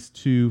these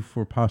two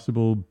for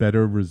possible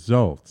better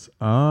results.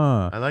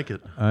 I like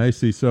it. I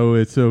see. So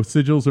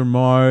sigils are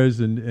Mars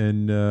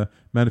and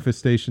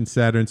manifestation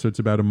Saturn. So it's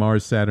about a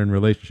Mars-Saturn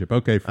relationship.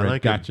 Okay, Fred, I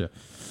like gotcha.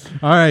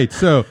 All right,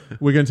 so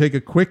we're going to take a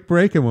quick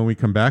break, and when we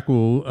come back,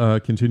 we'll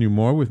continue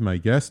more with my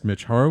guest,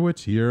 Mitch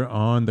Horowitz, here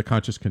on the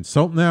Conscious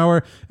Consultant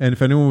Hour. And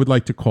if anyone would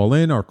like to call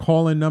in, our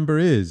call-in number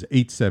is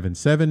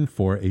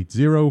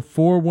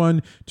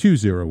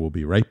 877-480-4120. We'll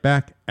be right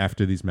back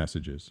after these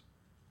messages.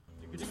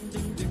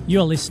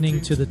 You're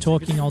listening to the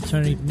Talking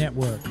Alternative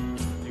Network.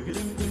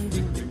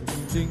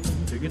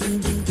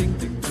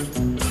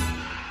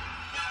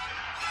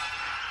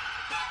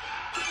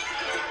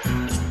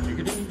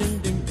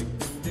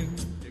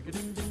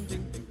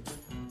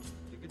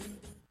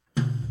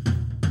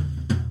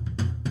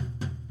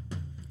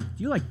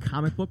 Do you like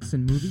comic books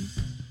and movies?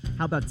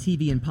 How about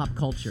TV and pop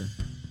culture?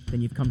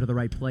 Then you've come to the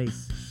right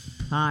place.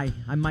 Hi,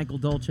 I'm Michael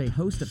Dolce,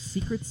 host of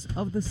Secrets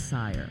of the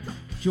Sire.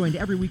 Joined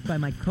every week by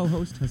my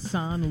co-host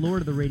Hassan,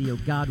 Lord of the Radio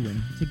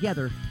Godwin.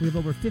 Together, we have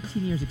over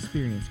 15 years'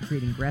 experience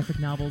creating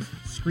graphic novels,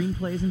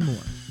 screenplays, and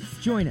more.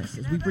 Join us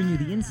as we bring you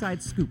the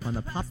inside scoop on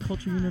the pop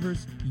culture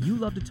universe you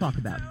love to talk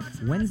about.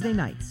 Wednesday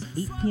nights,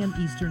 8 p.m.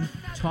 Eastern,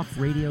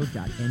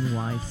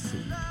 talkradio.nyc.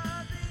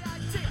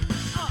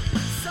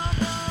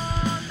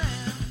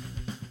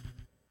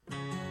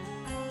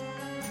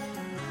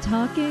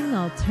 Talking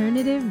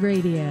Alternative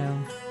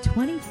Radio,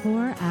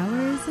 24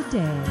 hours a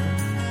day.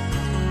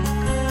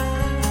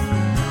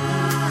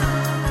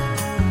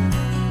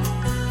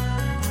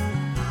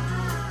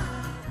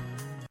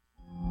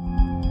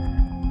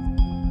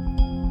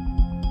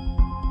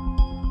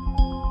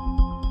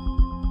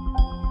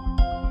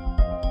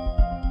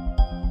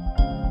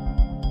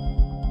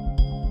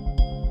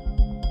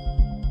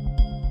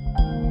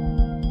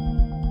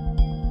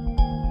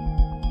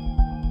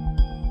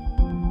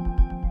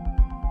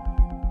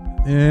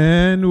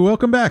 And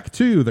welcome back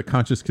to the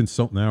Conscious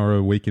Consultant Hour,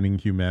 Awakening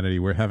Humanity.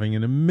 We're having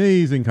an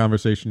amazing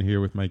conversation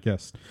here with my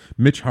guest,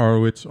 Mitch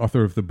Horowitz,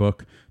 author of the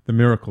book, The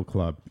Miracle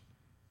Club.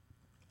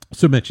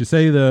 So, Mitch, you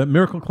say the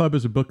Miracle Club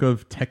is a book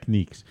of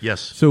techniques.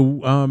 Yes. So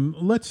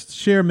let's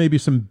share maybe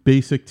some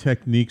basic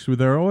techniques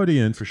with our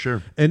audience. For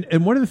sure.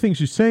 And one of the things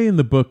you say in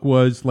the book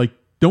was, like,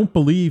 don't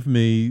believe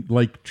me,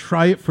 like,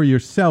 try it for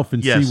yourself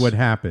and see what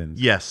happens.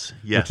 Yes.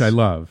 Which I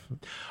love.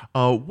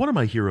 One of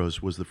my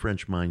heroes was the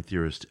French mind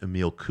theorist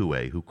Émile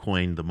Coué, who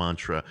coined the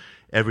mantra,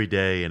 every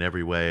day in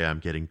every way I'm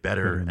getting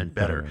better and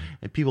better.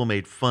 And people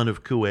made fun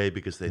of Coué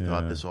because they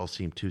thought this all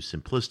seemed too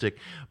simplistic.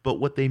 But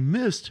what they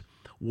missed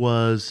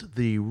was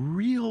the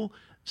real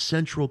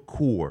central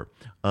core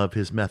of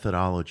his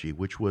methodology,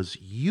 which was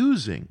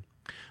using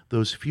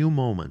those few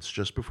moments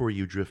just before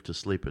you drift to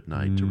sleep at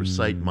night to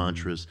recite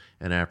mantras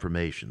and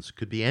affirmations. It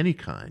could be any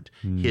kind,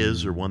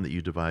 his or one that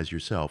you devise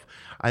yourself.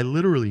 I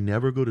literally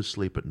never go to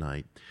sleep at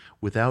night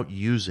without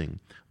using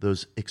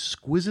those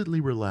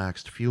exquisitely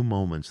relaxed few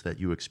moments that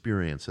you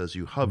experience as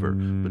you hover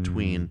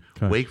between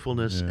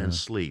wakefulness and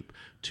sleep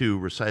to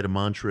recite a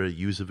mantra,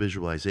 use a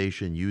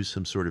visualization, use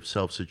some sort of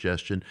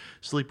self-suggestion.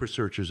 Sleep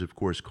researchers, of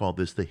course, call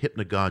this the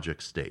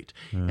hypnagogic state.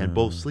 And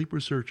both sleep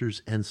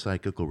researchers and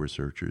psychical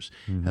researchers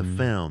have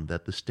found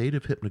that the state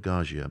of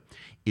hypnagogia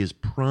is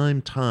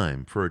prime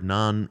time for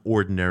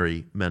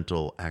non-ordinary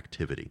mental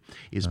activity,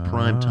 is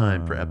prime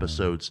time for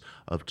episodes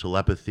of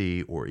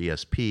telepathy or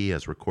ESP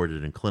as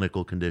recorded in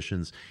clinical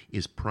conditions,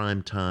 is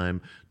prime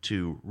time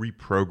to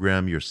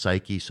reprogram your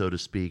psyche, so to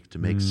speak, to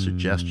make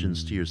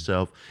suggestions to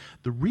yourself.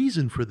 The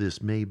reason for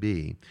this may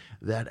be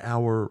that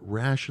our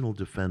rational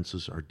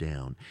defenses are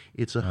down.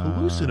 It's a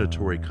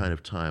hallucinatory kind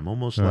of time,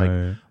 almost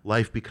like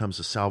life becomes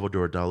a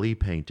Salvador Dali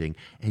painting,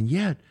 and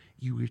yet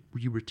you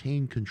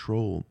retain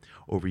control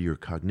over your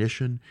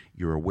cognition,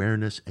 your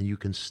awareness, and you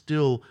can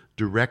still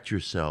direct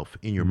yourself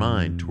in your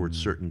mind towards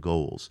certain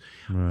goals.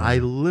 I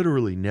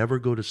literally never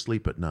go to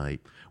sleep at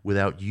night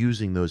without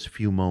using those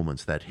few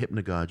moments, that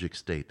hypnagogic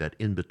state, that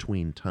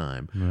in-between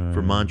time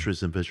for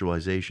mantras and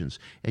visualizations.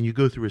 And you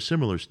go through a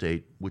similar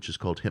state, which is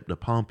called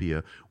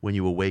hypnopompia, when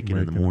you awaken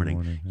in the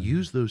morning.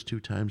 Use those 2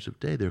 times of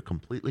day. They're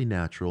completely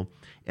natural,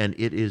 and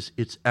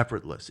it's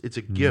effortless. It's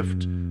a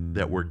gift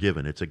that we're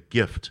given. It's a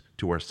gift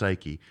to our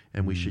psyche,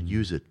 and we should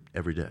use it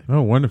every day.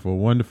 Oh, wonderful,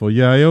 wonderful.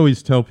 Yeah, I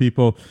always tell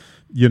people,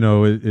 you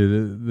know,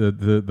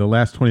 the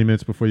last 20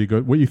 minutes before you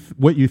go,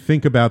 what you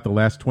think about the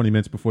last 20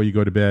 minutes before you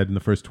go to bed and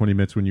the first 20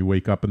 minutes when you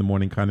wake up in the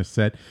morning kind of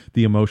set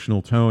the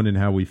emotional tone and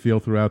how we feel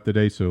throughout the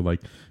day. So,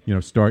 like, you know,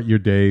 start your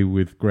day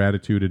with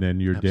gratitude and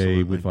end your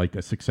day with like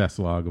a success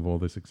log of all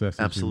the successes.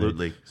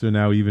 Absolutely. So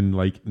now even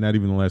like not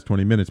even the last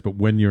 20 minutes, but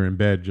when you're in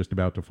bed just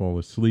about to fall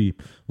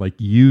asleep, like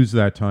use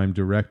that time,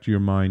 direct your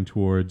mind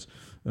towards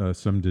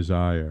some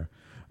desire.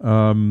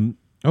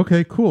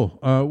 Okay, cool.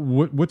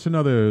 What's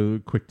another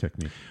quick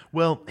technique?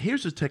 Well,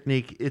 here's a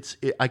technique.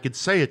 I could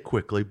say it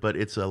quickly, but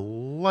it's a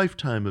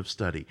lifetime of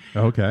study.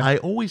 Okay. I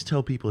always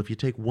tell people, if you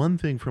take one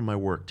thing from my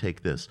work,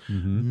 take this.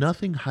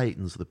 Nothing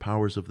heightens the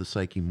powers of the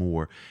psyche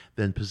more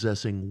than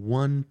possessing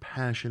one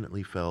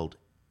passionately felt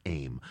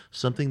aim,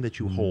 something that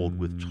you hold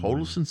with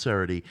total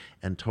sincerity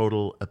and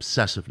total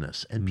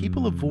obsessiveness. And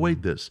people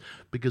avoid this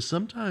because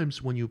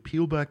sometimes when you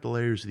peel back the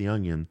layers of the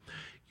onion,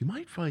 you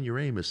might find your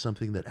aim is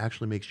something that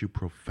actually makes you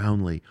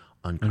profoundly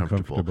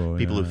uncomfortable.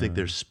 People who think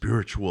they're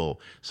spiritual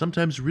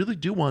sometimes really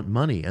do want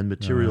money and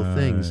material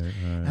things.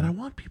 And I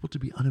want people to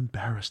be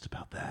unembarrassed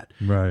about that.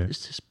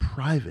 This is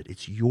private.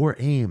 It's your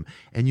aim.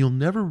 And you'll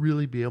never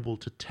really be able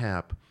to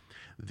tap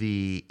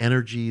the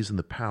energies and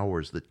the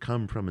powers that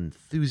come from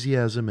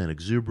enthusiasm and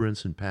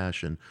exuberance and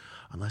passion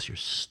unless you're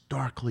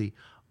starkly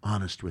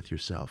honest with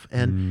yourself.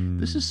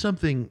 And this is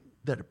something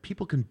that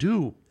people can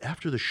do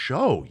after the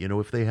show. You know,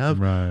 if they have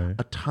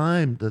a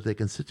time that they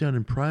can sit down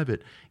in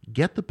private,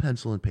 get the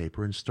pencil and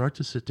paper and start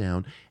to sit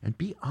down and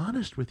be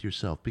honest with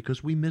yourself,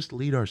 because we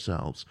mislead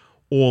ourselves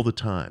all the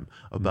time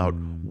about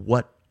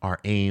what our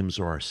aims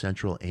or our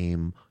central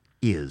aim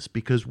is,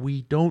 because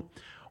we don't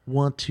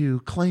want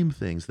to claim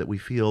things that we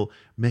feel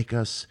make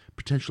us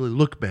potentially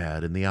look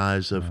bad in the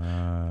eyes of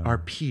our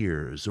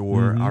peers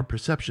or our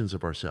perceptions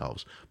of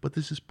ourselves. But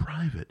this is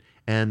private,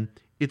 and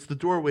it's the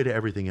doorway to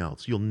everything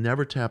else. You'll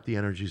never tap the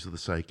energies of the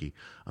psyche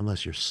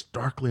unless you're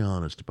starkly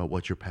honest about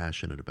what you're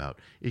passionate about.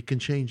 It can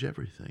change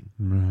everything.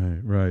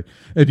 Right.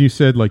 And you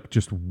said like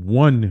just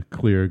one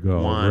clear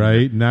goal,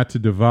 right? Not to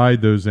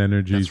divide those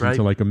energies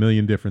into like a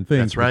million different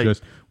things. That's right. But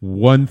just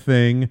one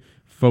thing,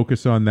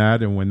 focus on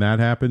that, and when that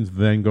happens,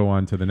 then go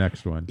on to the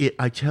next one.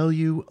 I tell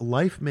you,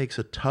 life makes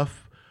a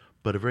tough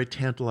but a very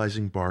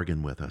tantalizing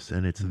bargain with us,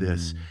 and it's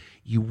this.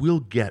 You will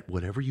get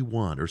whatever you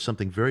want or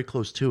something very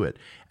close to it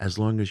as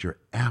long as you're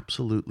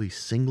absolutely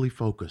singly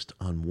focused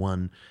on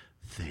one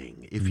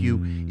thing. If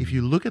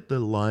you look at the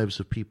lives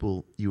of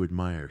people you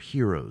admire,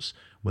 heroes,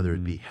 whether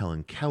it be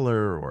Helen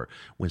Keller or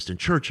Winston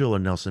Churchill or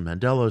Nelson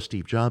Mandela or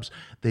Steve Jobs,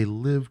 they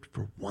lived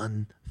for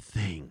one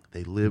thing.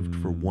 They lived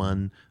for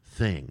one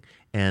thing.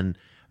 And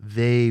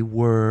they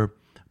were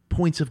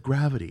points of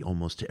gravity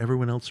almost to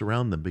everyone else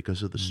around them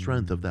because of the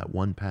strength of that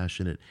one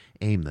passionate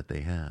aim that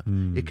they have.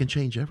 It can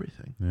change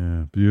everything.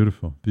 Yeah,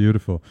 beautiful.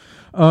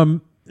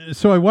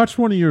 So I watched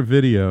one of your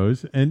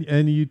videos,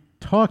 and you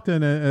talked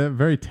in a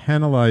very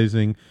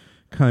tantalizing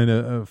kind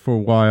of for a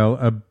while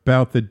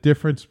about the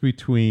difference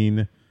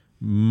between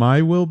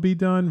my will be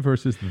done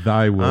versus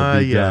thy will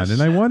be done.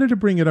 And I wanted to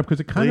bring it up because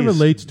it kind of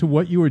relates to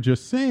what you were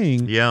just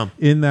saying. Yeah.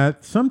 In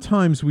that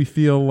sometimes we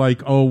feel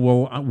like, oh,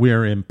 well,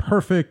 we're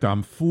imperfect,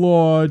 I'm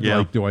flawed,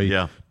 like, do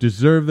I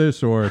deserve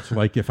this? Or it's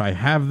like, if I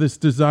have this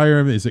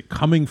desire, is it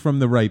coming from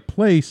the right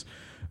place?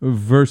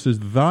 Versus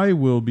thy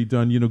will be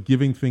done,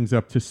 giving things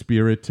up to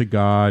spirit, to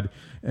God,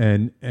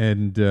 and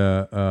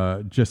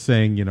just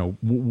saying,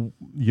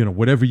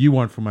 whatever you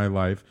want for my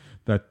life,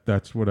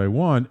 that's what I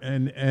want.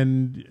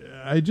 And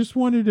I just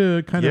wanted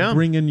to kind of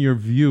bring in your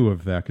view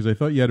of that, because I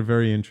thought you had a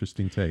very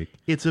interesting take.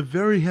 It's a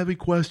very heavy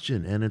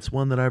question, and it's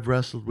one that I've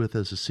wrestled with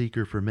as a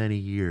seeker for many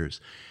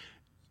years.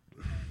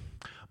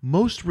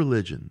 Most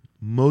religion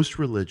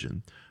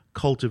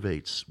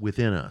cultivates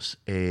within us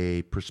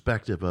a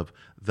perspective of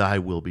thy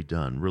will be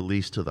done,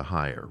 release to the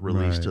higher.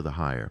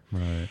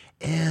 Right.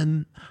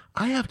 And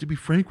I have to be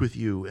frank with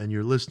you and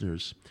your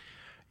listeners.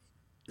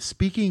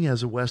 Speaking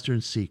as a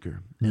Western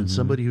seeker and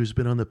somebody who's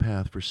been on the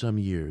path for some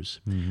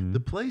years, the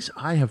place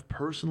I have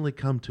personally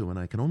come to, and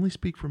I can only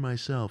speak for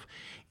myself,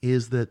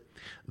 is that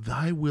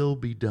thy will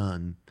be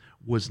done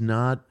was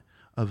not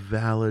a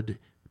valid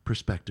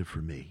perspective for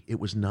me. It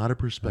was not a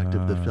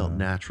perspective that felt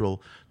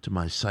natural to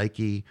my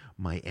psyche,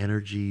 my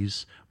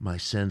energies, my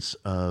sense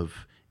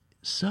of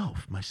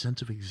self, my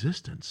sense of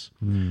existence.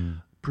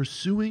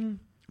 Pursuing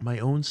my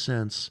own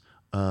sense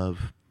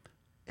of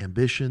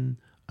ambition,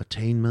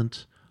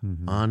 attainment,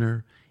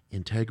 honor,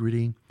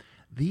 integrity,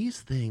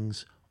 these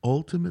things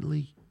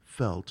ultimately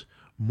felt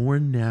more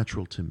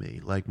natural to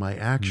me, like my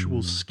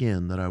actual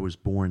skin that I was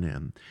born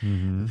in,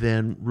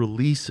 than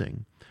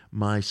releasing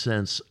my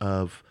sense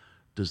of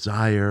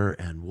desire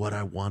and what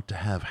I want to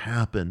have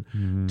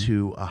happen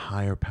to a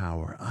higher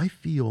power. I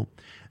feel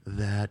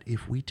that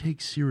if we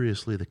take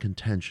seriously the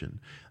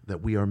contention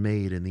that we are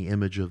made in the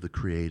image of the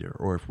Creator,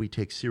 or if we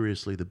take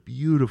seriously the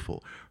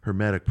beautiful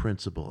Hermetic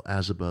principle,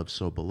 as above,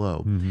 so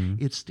below,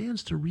 it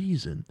stands to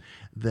reason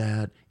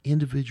that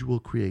individual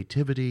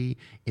creativity,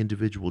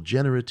 individual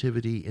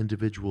generativity,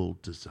 individual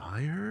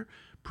desire,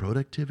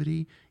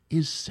 productivity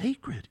is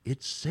sacred.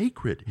 It's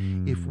sacred.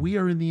 If we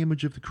are in the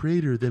image of the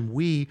Creator, then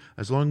we,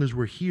 as long as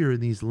we're here in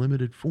these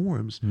limited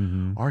forms,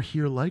 are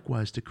here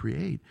likewise to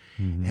create.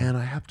 And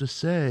I have to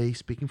say,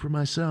 speaking for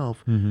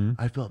myself,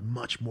 I felt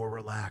much more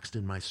relaxed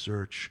in my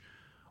search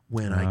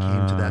when I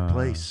came to that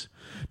place.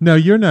 Now,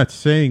 you're not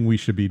saying we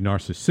should be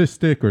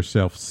narcissistic or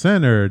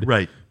self-centered,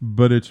 right?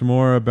 But it's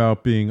more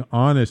about being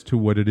honest to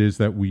what it is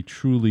that we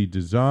truly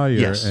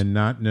desire, and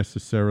not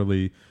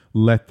necessarily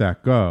let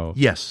that go.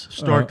 Yes,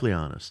 starkly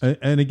honest.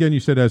 And again,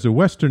 you said as a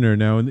Westerner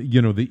now,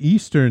 the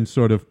Eastern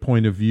sort of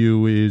point of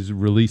view is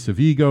release of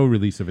ego,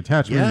 release of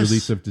attachment,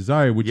 release of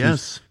desire, which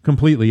is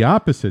completely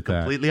opposite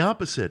that. Completely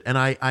opposite. And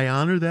I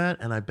honor that,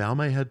 and I bow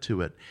my head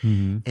to it.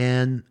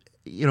 And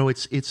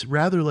it's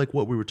rather like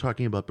what we were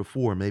talking about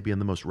before, maybe in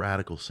the most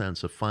radical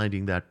sense of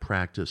finding that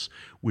practice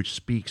which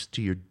speaks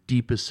to your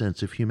deepest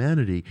sense of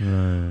humanity.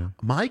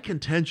 My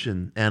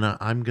contention, and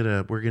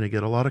we're gonna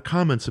get a lot of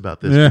comments about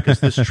this because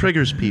this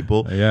triggers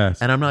people.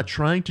 And I'm not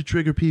trying to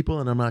trigger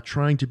people, and I'm not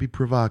trying to be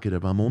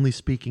provocative. I'm only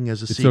speaking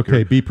as a seeker. It's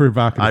okay, be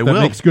provocative. That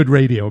makes good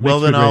radio.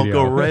 I'll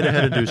go right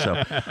ahead and do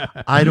so.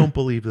 I don't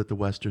believe that the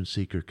Western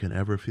seeker can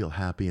ever feel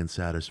happy and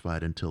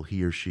satisfied until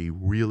he or she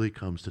really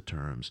comes to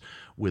terms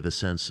with a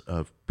sense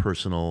of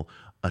personal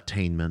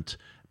attainment,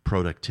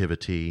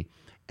 productivity,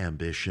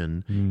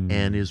 ambition,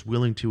 and is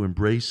willing to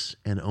embrace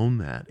and own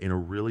that in a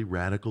really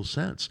radical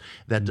sense.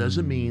 That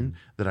doesn't mean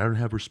that I don't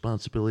have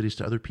responsibilities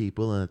to other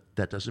people, and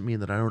that doesn't mean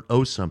that I don't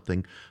owe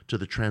something to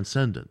the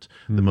transcendent.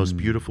 The most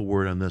beautiful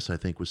word on this, I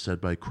think, was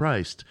said by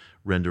Christ: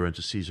 render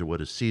unto Caesar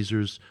what is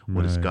Caesar's,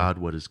 what is God,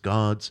 what is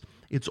God's.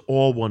 It's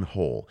all one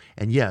whole.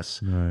 And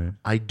yes,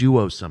 I do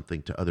owe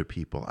something to other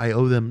people. I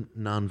owe them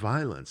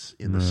nonviolence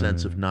in the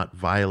sense of not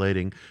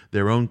violating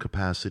their own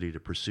capacity to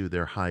pursue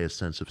their highest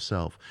sense of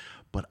self.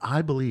 But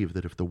I believe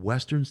that if the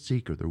Western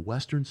seeker, the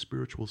Western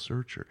spiritual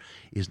searcher,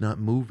 is not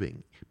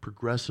moving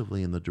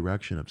progressively in the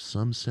direction of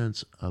some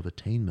sense of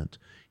attainment,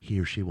 he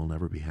or she will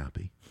never be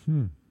happy.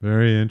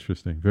 Very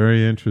interesting.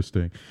 Very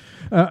interesting.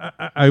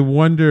 I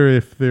wonder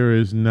if there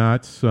is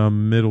not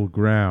some middle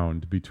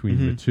ground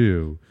between the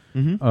two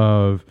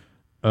of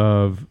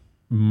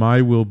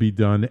my will be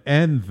done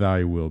and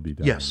thy will be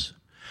done. Yes.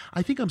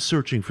 I think I'm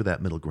searching for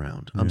that middle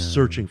ground. I'm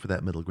searching for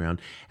that middle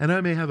ground. And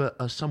I may have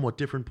a somewhat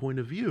different point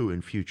of view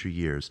in future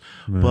years.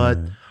 But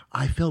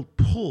I felt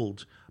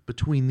pulled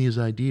between these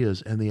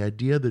ideas, and the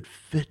idea that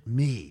fit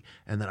me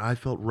and that I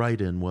felt right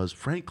in was,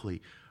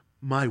 frankly,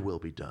 my will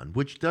be done,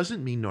 which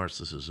doesn't mean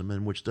narcissism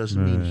and which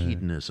doesn't mean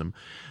hedonism.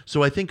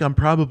 So I think I'm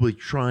probably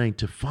trying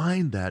to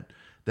find that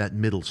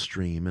middle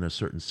stream in a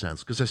certain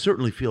sense, because I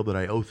certainly feel that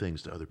I owe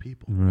things to other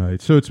people.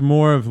 Right. So it's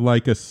more of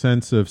like a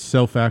sense of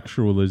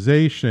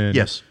self-actualization.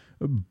 Yes.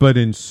 But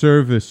in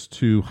service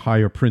to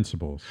higher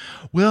principles.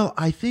 Well,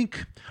 I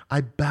think I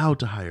bow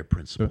to higher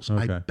principles.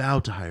 I bow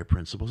to higher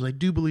principles. I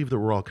do believe that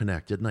we're all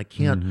connected, and I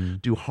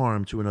can't do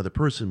harm to another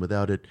person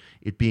without it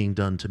being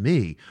done to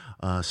me,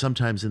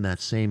 sometimes in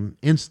that same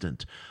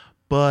instant.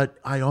 But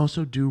I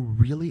also do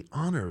really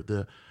honor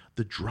the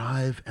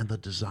drive and the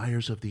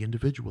desires of the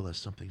individual as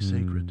something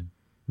sacred.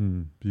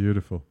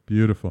 Beautiful,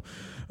 beautiful.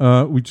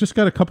 We just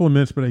got a couple of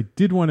minutes, but I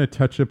did want to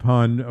touch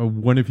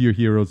upon one of your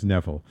heroes,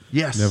 Neville.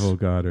 Yes. Neville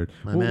Goddard.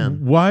 My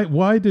man.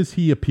 Why does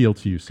he appeal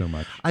to you so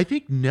much? I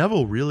think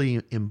Neville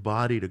really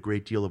embodied a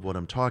great deal of what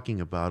I'm talking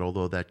about,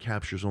 although that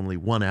captures only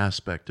one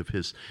aspect of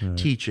his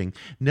teaching.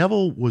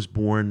 Neville was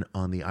born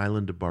on the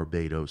island of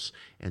Barbados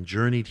and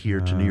journeyed here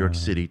to New York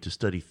City to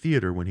study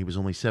theater when he was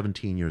only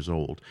 17 years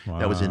old.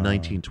 That was in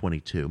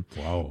 1922.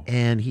 Wow.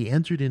 And he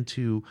entered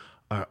into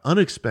an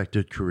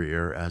unexpected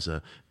career as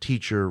a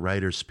teacher,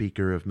 writer,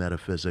 speaker of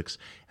metaphysics.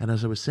 And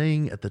as I was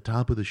saying at the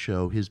top of the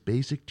show, his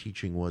basic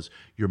teaching was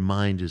your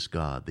mind is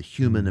God, the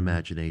human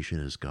imagination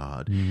is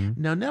God.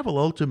 Now, Neville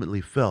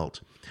ultimately felt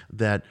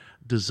that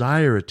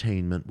desire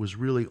attainment was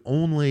really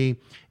only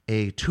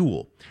a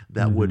tool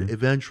that would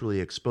eventually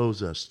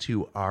expose us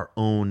to our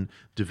own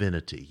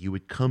divinity. You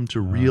would come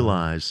to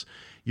realize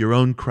your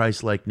own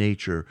Christ-like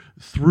nature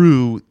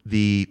through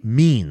the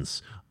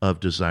means of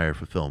desire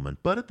fulfillment.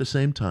 But at the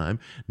same time,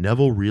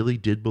 Neville really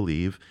did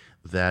believe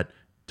that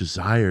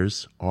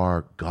desires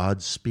are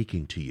God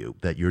speaking to you,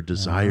 that your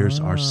desires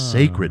are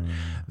sacred.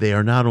 They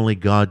are not only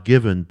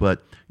God-given,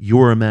 but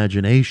your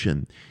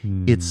imagination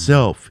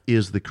itself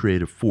is the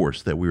creative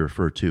force that we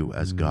refer to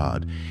as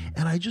God.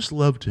 And I just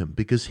loved him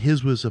because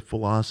his was a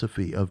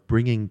philosophy of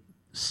bringing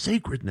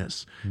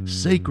sacredness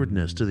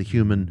to the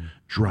human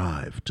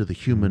drive, to the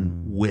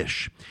human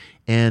wish.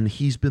 And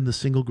he's been the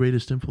single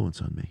greatest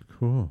influence on me.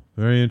 Cool.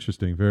 Very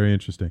interesting. Very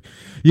interesting.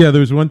 Yeah, there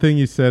was one thing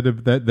you said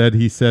that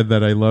he said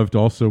that I loved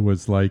also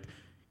was like,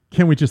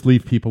 can't we just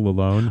leave people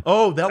alone?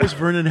 Oh, that was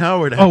Vernon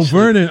Howard, actually. Oh,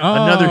 Vernon.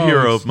 Oh, another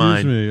hero of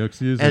mine.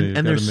 Excuse me.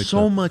 And there's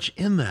so much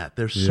in that.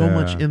 There's so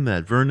much in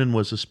that. Vernon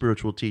was a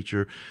spiritual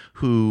teacher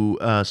who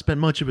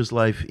spent much of his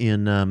life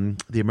in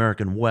the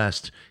American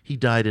West. He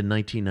died in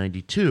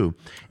 1992.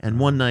 And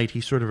one night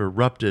he sort of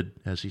erupted,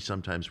 as he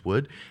sometimes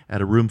would,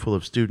 at a room full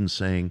of students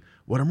saying,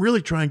 what I'm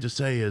really trying to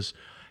say is,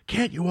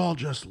 can't you all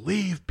just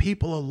leave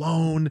people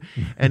alone?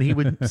 And he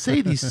would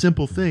say these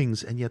simple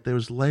things, and yet there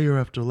was layer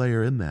after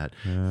layer in that.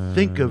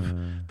 Think of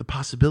the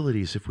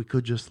possibilities if we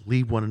could just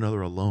leave one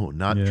another alone,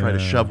 not try to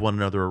shove one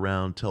another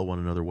around, tell one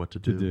another what to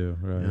do.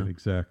 Right,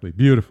 exactly.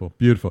 Beautiful,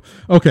 beautiful.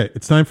 Okay,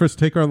 it's time for us to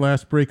take our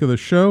last break of the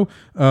show.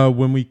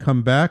 When we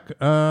come back,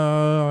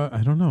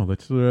 I don't know,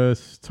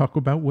 let's talk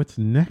about what's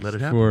next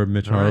for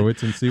Mitch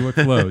Horowitz and see what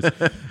flows.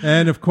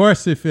 And of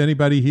course, if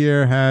anybody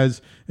here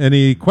has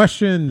any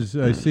questions,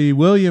 I see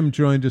William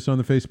joined us on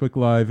the Facebook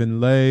Live, and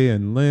Lay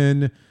and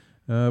Lynn.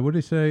 What did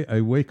he say?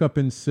 I wake up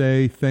and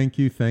say, thank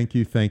you, thank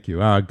you, thank you.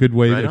 Good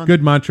way, a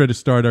good mantra to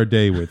start our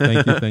day with.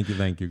 Thank you, thank you,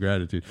 thank you.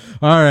 Gratitude.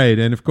 All right.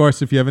 And of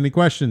course, if you have any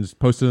questions,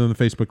 post it on the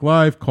Facebook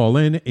Live. Call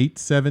in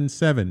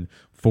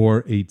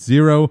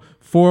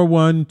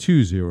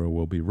 877-480-4120.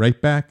 We'll be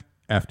right back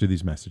after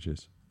these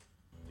messages.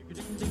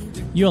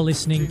 You're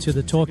listening to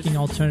the Talking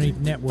Alternative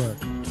Network.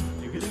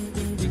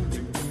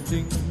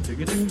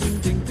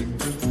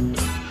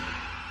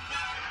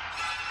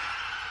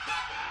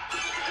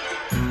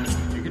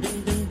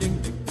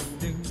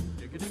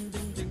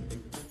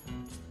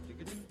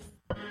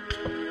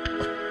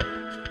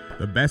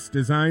 The best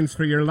designs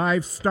for your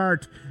life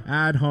start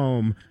at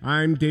home.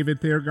 I'm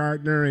David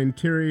Thiergartner,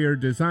 interior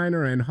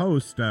designer and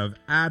host of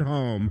At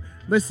Home.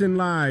 Listen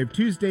live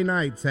Tuesday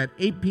nights at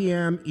 8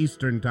 p.m.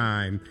 Eastern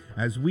Time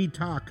as we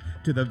talk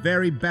to the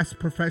very best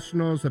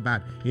professionals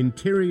about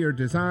interior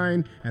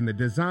design and the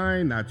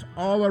design that's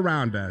all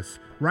around us,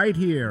 right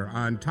here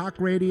on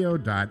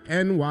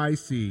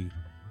talkradio.nyc.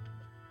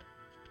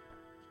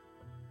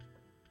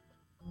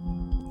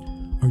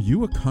 Are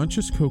you a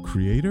conscious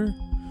co-creator?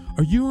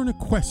 Are you on a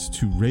quest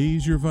to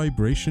raise your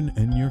vibration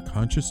and your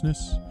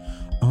consciousness?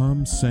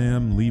 I'm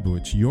Sam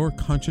Leibowitz, your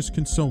conscious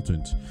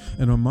consultant,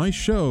 and on my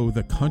show,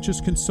 The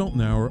Conscious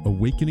Consultant Hour,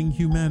 Awakening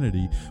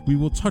Humanity, we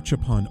will touch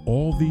upon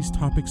all these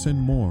topics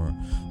and more.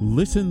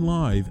 Listen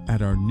live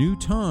at our new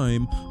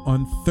time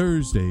on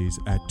Thursdays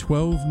at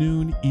 12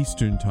 noon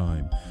Eastern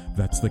Time.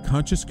 That's The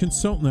Conscious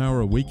Consultant Hour,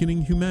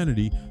 Awakening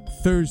Humanity,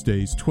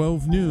 Thursdays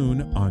 12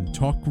 noon on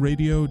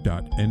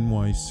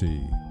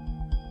talkradio.nyc.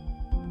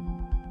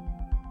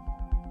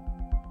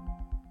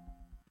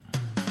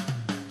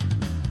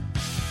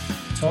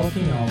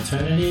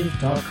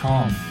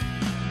 TalkingAlternative.com.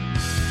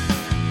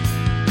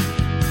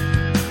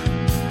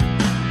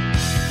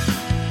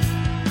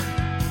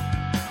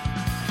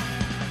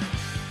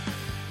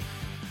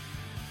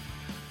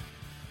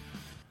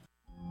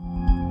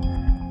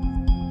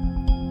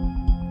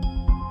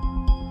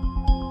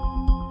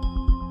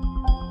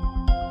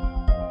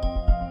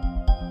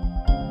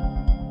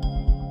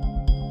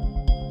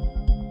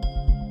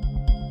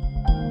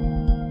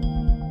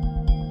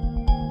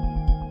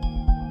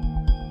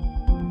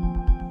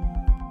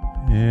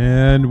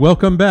 And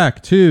welcome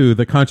back to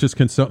the Conscious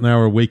Consultant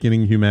Hour,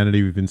 Awakening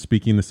Humanity. We've been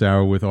speaking this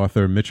hour with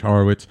author Mitch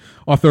Horowitz,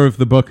 author of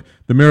the book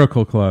The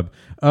Miracle Club.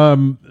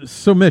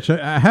 So, Mitch,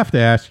 I have to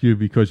ask you,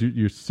 because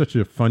you're such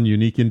a fun,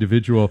 unique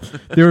individual.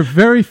 There are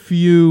very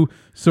few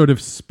sort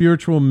of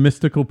spiritual,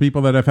 mystical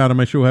people that I've had on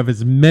my show who have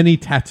as many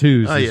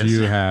tattoos as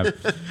you have.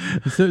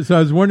 So I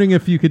was wondering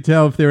if you could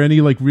tell if there are any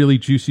like really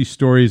juicy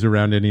stories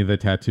around any of the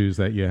tattoos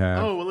that you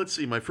have. Oh, well, let's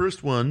see. My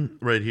first one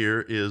right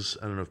here is,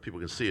 I don't know if people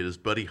can see it, is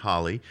Buddy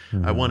Holly.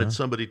 I wanted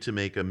somebody to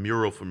make a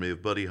mural for me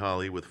of Buddy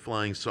Holly with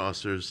flying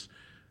saucers,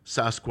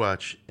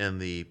 Sasquatch,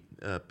 and the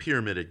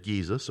pyramid at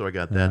Giza, so I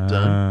got that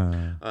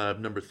done.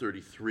 Number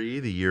 33,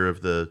 the year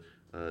of the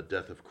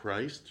death of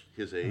Christ,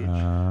 his age.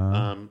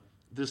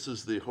 This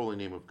is the Holy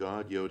Name of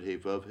God, Yod He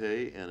Vav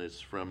He, and it's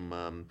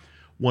from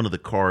one of the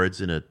cards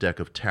in a deck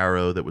of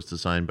tarot that was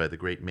designed by the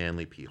great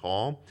Manly P.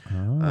 Hall.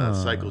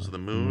 Cycles of the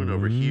Moon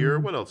over here.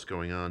 What else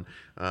going on?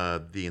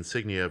 The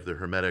insignia of the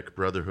Hermetic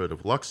Brotherhood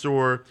of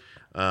Luxor.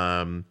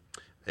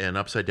 An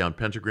upside-down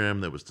pentagram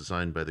that was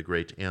designed by the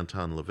great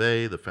Anton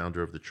LaVey, the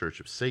founder of the Church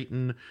of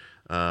Satan.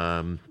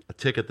 A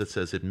ticket that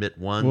says "Admit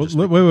One."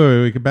 Well,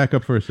 wait. We can back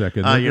up for a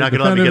second. You're not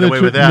going to let me get away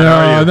with that, no,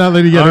 are you? I'm not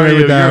letting you get away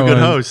with that. You're a good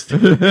host.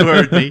 You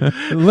heard me.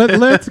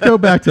 Let's go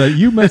back to that.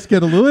 You must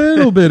get a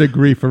little bit of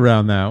grief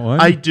around that one.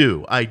 I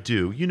do.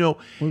 You know,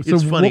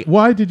 it's funny.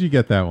 Why did you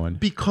get that one?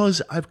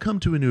 Because I've come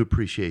to a new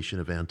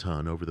appreciation of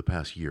Anton over the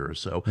past year or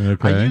so.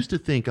 Okay. I used to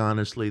think,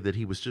 honestly, that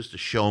he was just a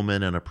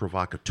showman and a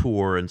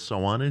provocateur and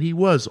so on, and he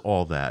was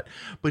all that.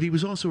 But he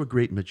was also a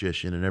great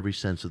magician in every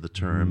sense of the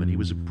term, and he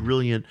was a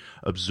brilliant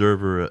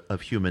observer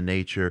of human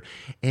nature,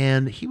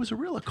 and he was a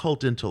real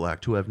occult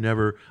intellect who I've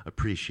never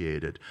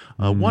appreciated.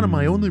 One of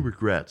my only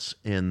regrets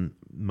in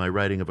my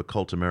writing of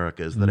Occult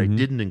America is that I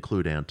didn't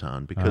include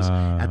Anton, because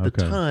at the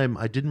time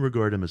I didn't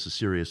regard him as a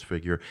serious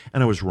figure,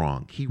 and I was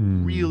wrong. He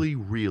really,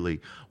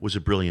 really was a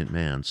brilliant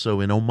man.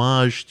 So in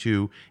homage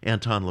to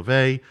Anton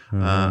LaVey,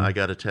 I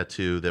got a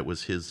tattoo that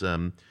was his,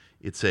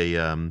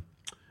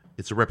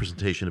 it's a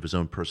representation of his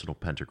own personal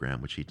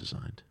pentagram, which he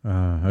designed.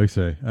 I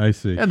see.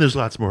 And there's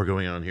lots more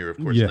going on here, of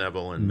course,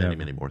 Neville, and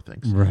many more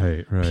things.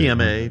 Right.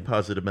 PMA,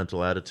 Positive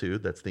Mental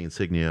Attitude, that's the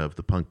insignia of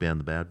the punk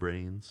band The Bad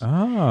Brains.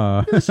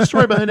 That's the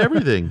story behind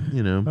everything,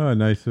 you know. Oh,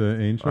 nice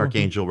angel.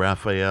 Archangel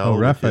Raphael.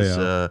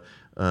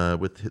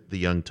 With the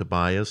young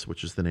Tobias,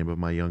 which is the name of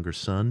my younger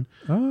son.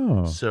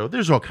 So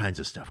there's all kinds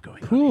of stuff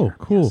going on here.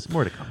 Cool. Yes,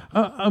 more to come.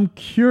 I'm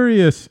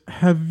curious,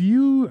 have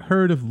you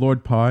heard of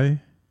Lord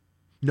Pi?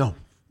 No.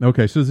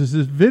 Okay, so there's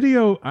this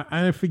video,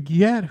 I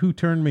forget who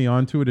turned me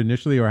onto it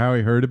initially or how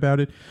I heard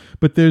about it,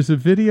 but there's a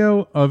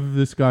video of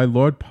this guy,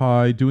 Lord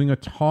Pi, doing a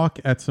talk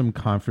at some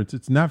conference.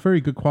 It's not very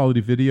good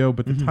quality video,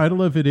 but the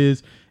title of it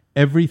is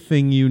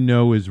Everything You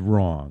Know Is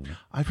Wrong.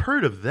 I've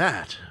heard of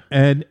that.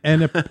 And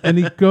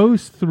he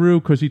goes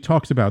through, because he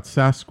talks about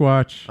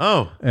Sasquatch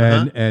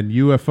and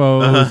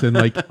UFOs and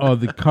like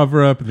the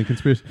cover-up and the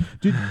conspiracy.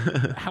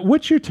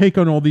 What's your take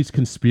on all these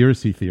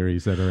conspiracy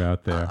theories that are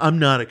out there? I'm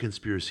not a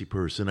conspiracy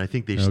person. I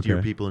think they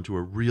steer people into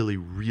a really,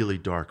 really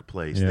dark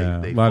place.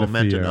 They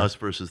foment an us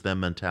versus them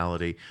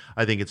mentality.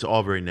 I think it's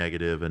all very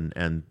negative,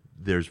 and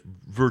there's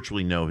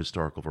virtually no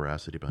historical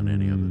veracity behind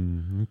any of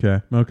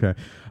it. Okay.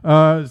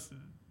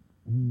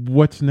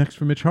 what's next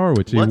for Mitch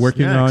Horowitz? Are you What's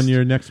working next? on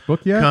your next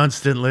book yet?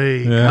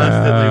 Constantly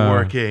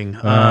working.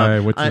 All right,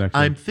 what's next?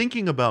 I'm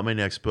thinking about my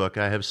next book.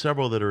 I have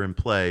several that are in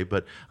play,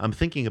 but I'm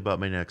thinking about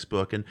my next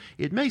book, and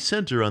it may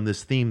center on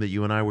this theme that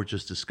you and I were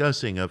just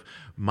discussing of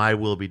my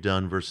will be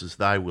done versus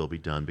thy will be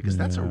done, because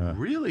that's a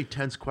really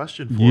tense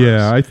question for us.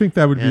 Yeah, I think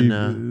that would be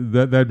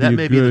that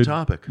may be the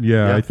topic.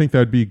 Yeah, I think that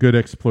would be good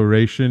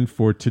exploration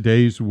for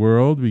today's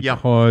world,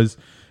 because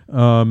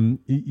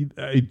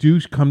I do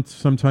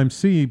sometimes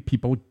see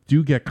people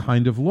do get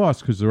kind of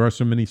lost because there are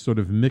so many sort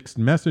of mixed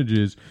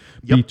messages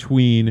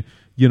between,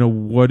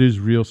 what is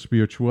real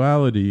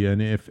spirituality.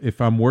 And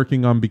if I'm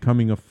working on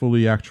becoming a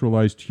fully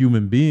actualized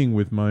human being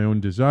with my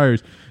own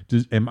desires,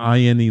 am I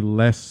any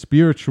less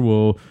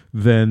spiritual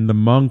than the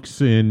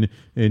monks in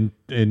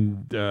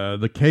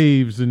the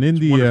caves in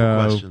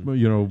India?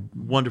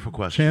 Wonderful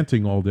question.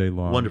 Chanting all day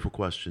long. Wonderful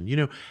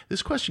question.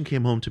 This question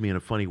came home to me in a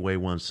funny way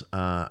once.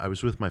 I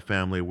was with my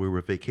family. We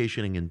were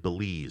vacationing in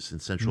Belize in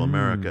Central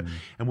America,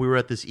 and we were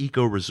at this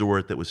eco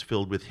resort that was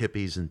filled with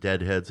hippies and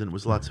deadheads, and it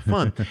was lots of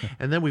fun.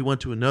 And then we went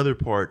to another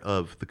part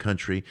of the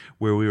country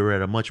where we were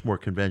at a much more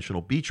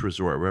conventional beach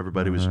resort where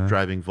everybody was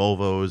driving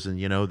Volvos, and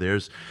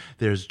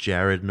there's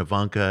Jared and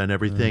Ivanka and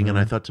everything. And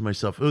I thought to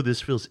myself, oh,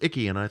 this feels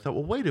icky. And I thought,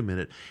 well, wait a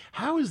minute,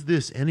 how is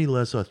this any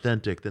less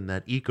authentic than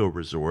that eco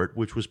resort,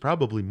 which was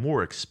probably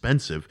more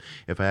expensive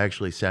if I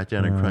actually sat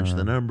down and crunched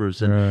the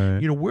numbers?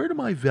 And where do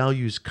my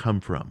values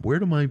come from? Where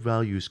do my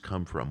values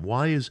come from?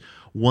 Why is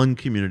one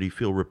community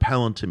feel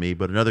repellent to me,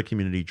 but another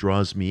community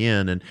draws me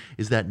in? And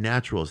is that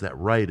natural? Is that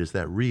right? Is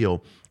that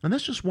real? And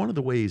that's just one of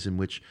the ways in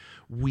which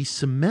we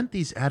cement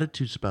these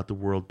attitudes about the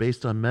world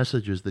based on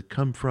messages that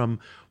come from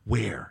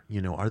where?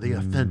 Are they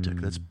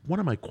authentic? That's one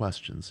of my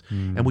questions.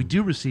 And we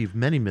do receive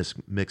many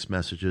mixed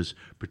messages,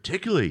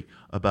 particularly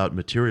about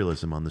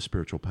materialism on the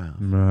spiritual path.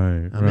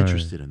 I'm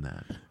interested in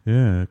that.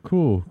 Yeah,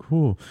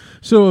 cool.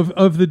 So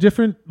of the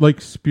different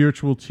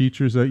spiritual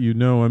teachers that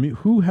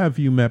who have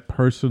you met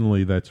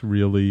personally that's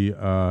really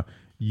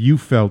you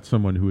felt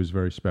someone who is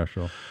very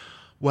special?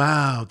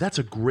 Wow, that's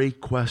a great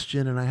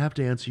question, and I have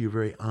to answer you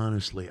very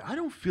honestly. I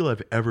don't feel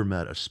I've ever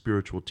met a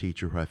spiritual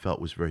teacher who I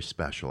felt was very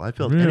special. I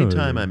felt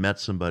anytime I met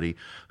somebody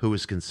who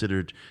was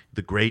considered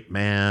the great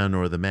man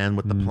or the man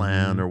with the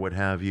plan or what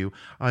have you,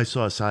 I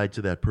saw a side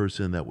to that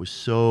person that was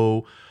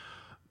so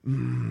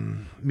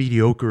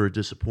mediocre or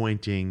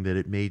disappointing that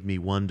it made me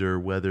wonder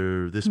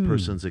whether this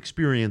person's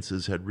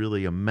experiences had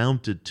really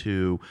amounted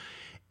to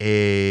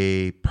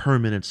a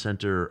permanent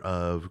center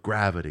of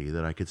gravity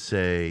that I could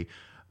say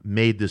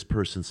made this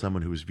person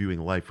someone who was viewing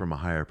life from a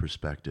higher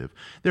perspective.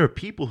 There are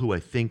people who I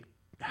think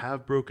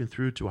have broken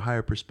through to a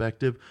higher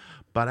perspective,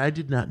 but I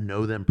did not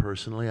know them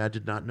personally. I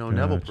did not know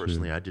Neville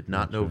personally. I did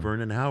not know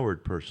Vernon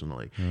Howard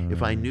personally.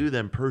 If I knew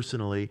them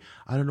personally,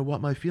 I don't know what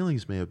my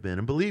feelings may have been.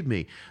 And believe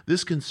me,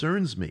 this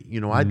concerns me.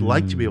 I'd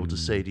like to be able to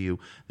say to you,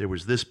 there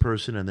was this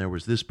person and there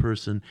was this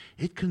person.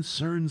 It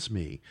concerns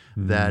me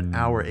that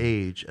our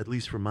age, at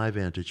least from my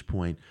vantage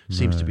point,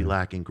 seems to be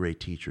lacking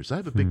great teachers. I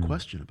have a big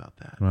question about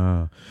that.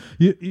 Wow.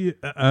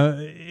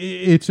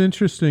 It's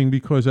interesting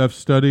because I've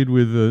studied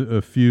with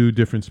a few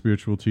different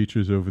spiritual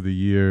teachers over the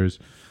years,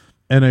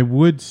 and I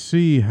would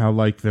see how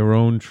their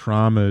own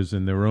traumas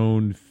and their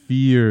own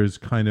fears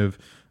kind of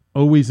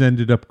always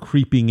ended up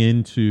creeping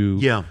into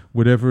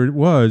whatever it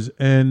was.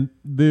 And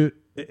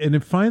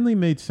it finally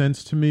made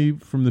sense to me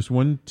from this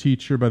one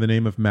teacher by the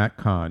name of Matt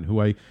Kahn,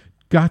 who I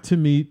got to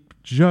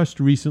meet just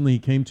recently. He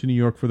came to New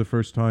York for the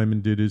first time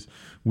and did his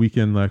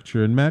weekend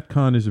lecture. And Matt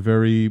Kahn is a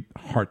very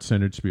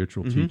heart-centered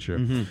spiritual teacher.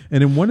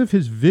 And in one of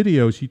his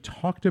videos, he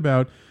talked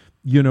about,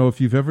 if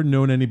you've ever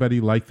known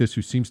anybody like this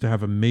who seems to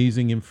have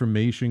amazing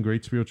information,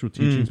 great spiritual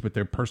teachings, but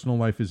their personal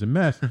life is a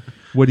mess,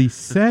 what he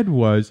said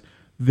was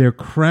their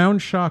crown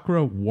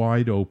chakra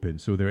wide open,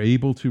 so they're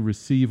able to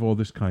receive all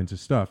this kinds of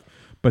stuff.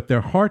 But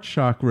their heart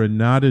chakra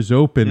not as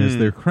open as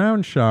their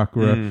crown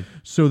chakra,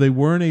 so they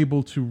weren't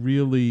able to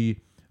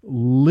really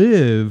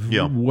live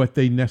what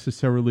they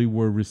necessarily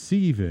were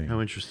receiving. How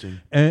interesting.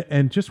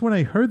 And just when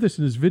I heard this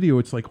in his video,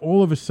 it's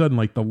all of a sudden,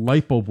 the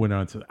light bulb went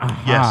on. Said,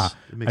 aha, yes,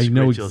 it makes I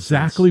know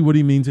exactly what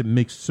he means. It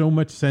makes so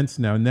much sense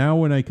now. Now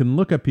when I can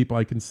look at people,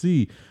 I can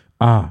see,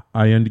 I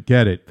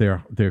get it.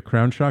 Their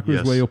crown chakra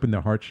is way open, their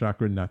heart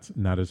chakra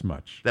not as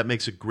much. That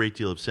makes a great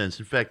deal of sense.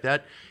 In fact,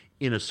 that,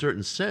 in a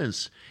certain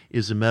sense,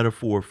 is a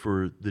metaphor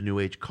for the New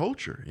Age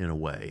culture in a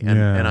way.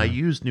 And I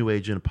use New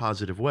Age in a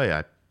positive way.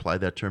 I apply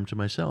that term to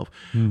myself.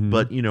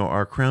 But,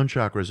 our crown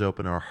chakra is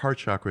open, our heart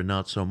chakra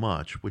not so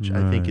much, which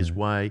I think is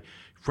why,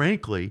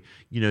 frankly,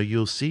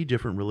 you'll see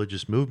different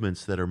religious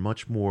movements that are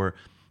much more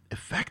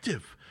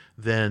effective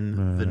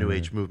than the New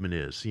Age movement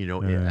is,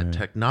 at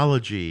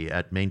technology,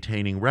 at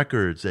maintaining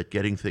records, at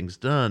getting things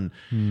done.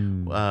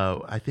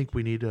 I think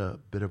we need a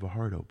bit of a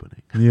heart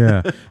opening.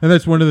 Yeah. And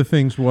that's one of the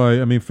things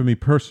why, for me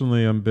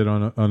personally, I've been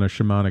on a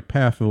shamanic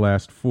path for the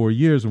last 4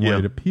 years and why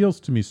it appeals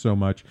to me so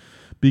much.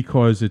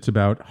 because it's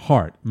about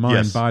heart, mind,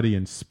 Yes. body,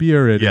 and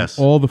spirit, Yes.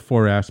 and all the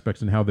four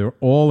aspects and how they're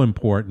all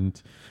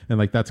important. And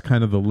like that's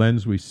kind of the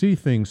lens we see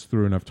things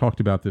through. And I've talked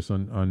about this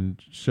on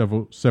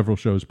several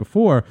shows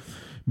before.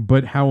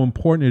 But how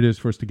important it is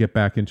for us to get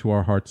back into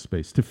our heart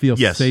space, to feel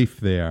Yes. safe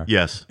there,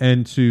 Yes.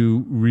 and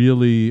to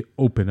really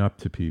open up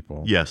to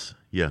people. Yes.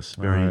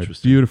 Very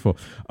interesting. Beautiful.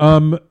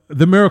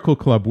 The Miracle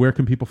Club, where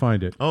can people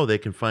find it? Oh, they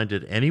can find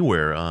it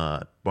anywhere.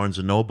 Barnes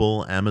 &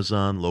 Noble,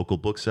 Amazon, local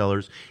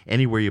booksellers,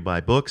 anywhere you buy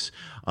books.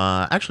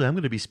 Actually, I'm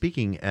going to be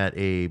speaking at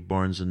a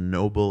Barnes &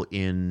 Noble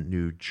in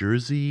New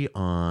Jersey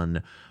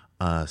on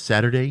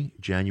Saturday,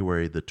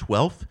 January the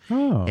 12th.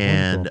 Oh,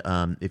 and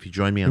if you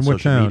join me on In what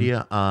social town?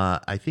 media,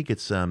 I think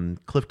it's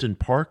Clifton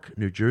Park,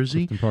 New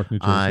Jersey. Clifton Park, New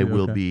Jersey, I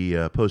will okay.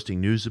 be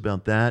posting news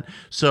about that.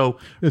 So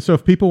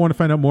if people want to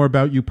find out more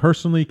about you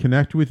personally,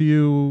 connect with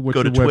you, what's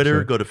go to your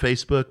Twitter, website? go to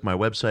Facebook. My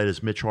website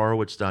is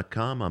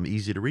mitchhorowitz.com. I'm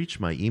easy to reach.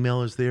 My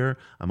email is there.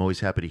 I'm always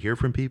happy to hear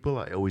from people.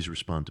 I always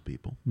respond to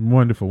people.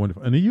 Wonderful.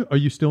 And are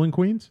you still in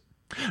Queens?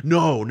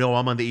 No,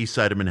 I'm on the east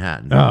side of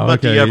Manhattan. Oh, but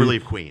okay. do you ever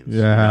leave Queens?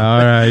 Yeah, all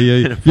right.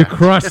 You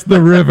cross the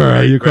river.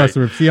 Right, you cross right. the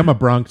river. See, I'm a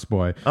Bronx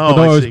boy. Oh,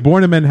 Although I was see.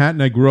 born in Manhattan,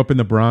 I grew up in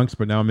the Bronx,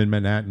 but now I'm in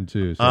Manhattan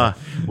too. So.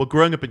 Well,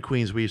 growing up in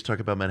Queens, we used to talk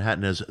about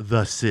Manhattan as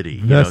the city.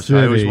 So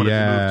I always wanted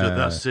to move to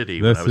the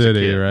city when I was a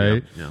kid.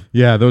 Right?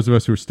 Yeah. Those of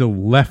us who are still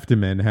left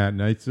in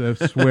Manhattan, I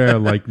swear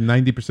like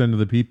 90% of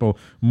the people,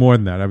 more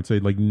than that, I would say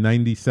like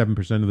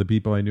 97% of the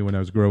people I knew when I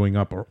was growing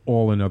up are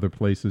all in other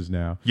places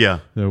now. Yeah.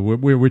 So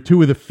we're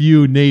two of the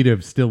few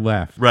natives still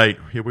left. Right.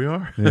 Here we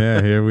are.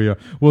 Yeah, here we are.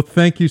 Well,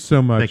 thank you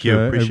so much. Thank you.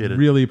 Appreciate I it.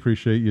 really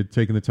appreciate you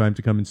taking the time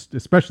to come in,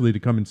 especially to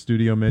come in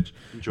studio, Mitch.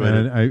 Enjoyed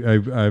it.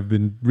 I've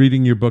been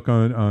reading your book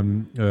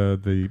on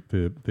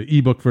the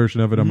ebook version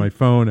of it on my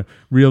phone.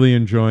 Really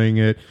enjoying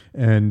it,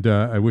 and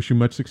I wish you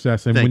much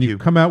success. And Thank when you you.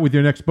 come out with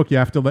your next book, you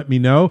have to let me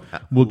know.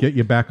 We'll get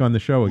you back on the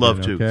show again.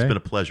 Love to. Okay? It's been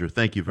a pleasure.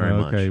 Thank you very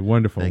much. Okay,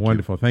 wonderful, Thank you.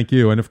 wonderful. Thank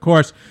you. And of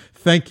course,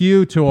 thank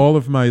you to all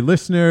of my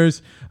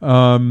listeners.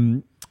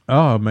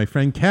 My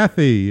friend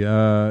Kathy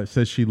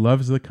says she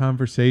loves the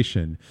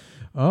conversation.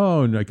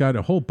 Oh, and I got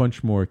a whole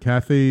bunch more.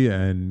 Kathy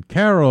and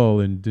Carol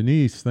and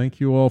Denise, thank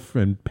you all,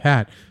 and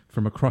Pat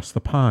from across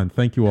the pond.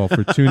 Thank you all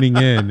for tuning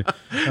in.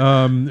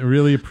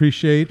 Really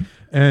appreciate.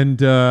 And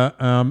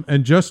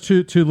just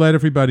to let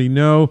everybody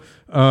know,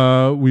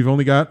 we've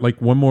only got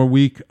like 1 more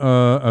week,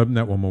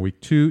 not 1 more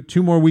week,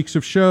 two more weeks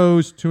of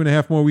shows,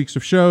 2.5 more weeks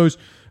of shows.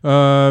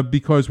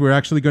 Because we're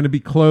actually going to be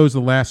closed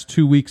the last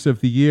 2 weeks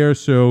of the year.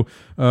 So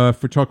for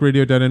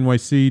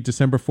talkradio.nyc,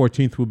 December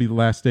 14th will be the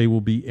last day we'll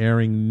be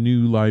airing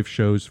new live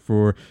shows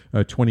for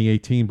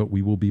 2018, but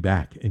we will be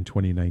back in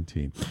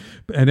 2019.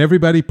 And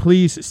everybody,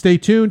 please stay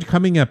tuned.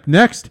 Coming up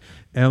next,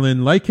 Ellen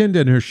Leikind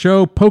and her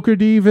show Poker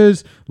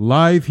Divas,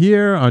 live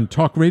here on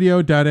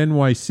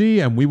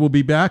talkradio.nyc, and we will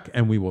be back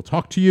and we will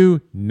talk to you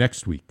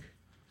next week.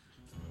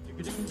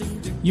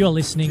 You're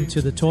listening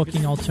to the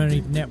Talking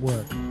Alternative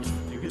Network.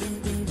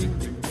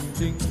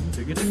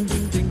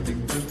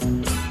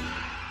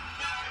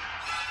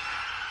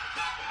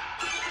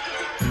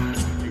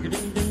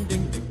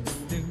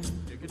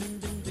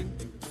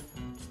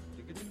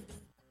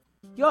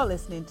 You're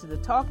listening to the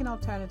Talking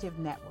Alternative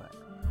Network.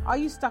 Are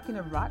you stuck in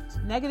a rut?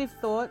 Negative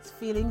thoughts,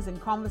 feelings, and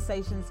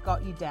conversations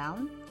got you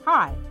down?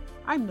 Hi,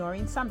 I'm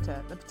Noreen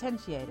Sumter, the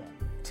Potentiator.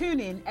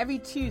 Tune in every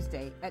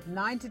Tuesday at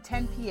 9 to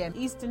 10 p.m.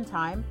 Eastern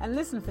Time and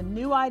listen for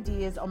new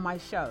ideas on my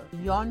show,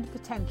 Beyond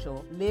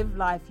Potential, Live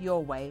Life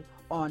Your Way,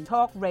 on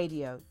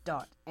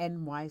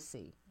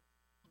talkradio.nyc.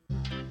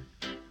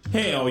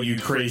 Hey, all you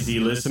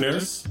crazy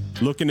listeners.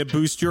 Looking to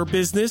boost your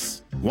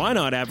business? Why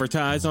not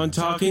advertise on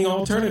Talking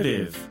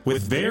Alternative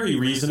with very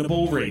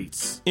reasonable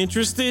rates?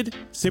 Interested?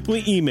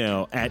 Simply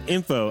email at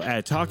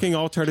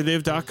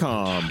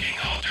info@talkingalternative.com.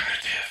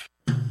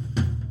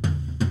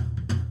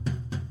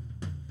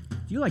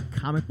 Do you like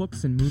comic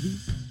books and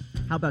movies?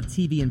 How about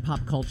TV and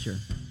pop culture?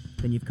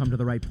 Then you've come to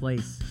the right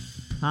place.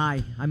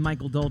 Hi, I'm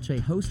Michael Dolce,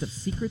 host of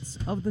Secrets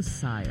of the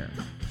Sire.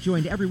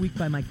 Joined every week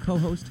by my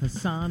co-host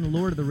Hassan,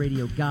 Lord of the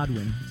Radio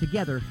Godwin.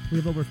 Together, we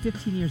have over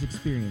 15 years'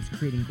 experience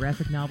creating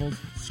graphic novels,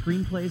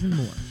 screenplays, and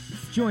more.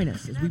 Join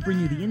us as we bring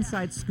you the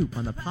inside scoop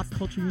on the pop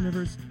culture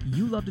universe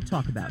you love to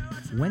talk about.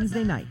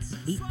 Wednesday nights,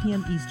 8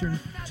 p.m. Eastern,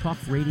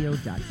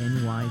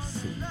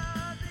 talkradio.nyc.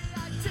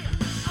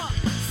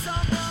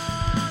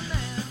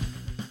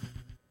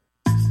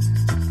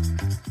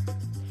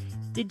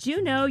 Did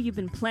you know you've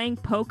been playing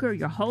poker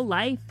your whole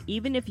life,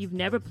 even if you've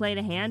never played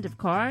a hand of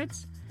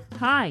cards?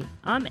 Hi,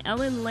 I'm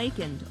Ellen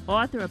Leikind,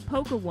 author of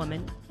Poker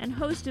Woman and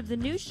host of the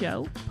new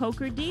show,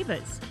 Poker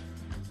Divas.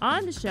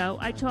 On the show,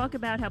 I talk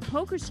about how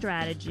poker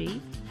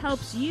strategy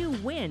helps you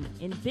win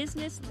in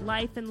business,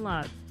 life, and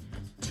love.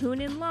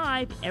 Tune in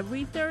live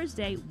every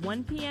Thursday,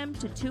 1 p.m.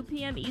 to 2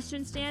 p.m.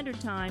 Eastern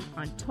Standard Time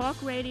on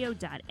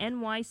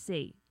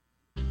talkradio.nyc.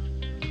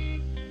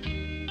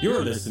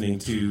 You're listening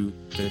to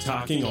the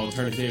Talking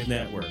Alternative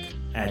Network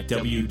at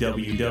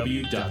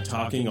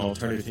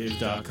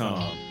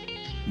www.talkingalternative.com.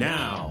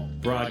 Now,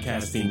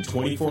 broadcasting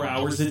 24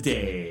 hours a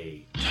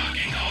day.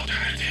 Talking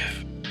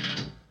Alternative.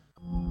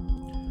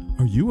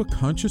 you a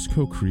conscious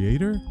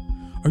co-creator?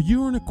 Are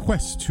you on a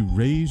quest to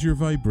raise your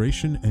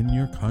vibration and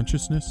your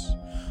consciousness?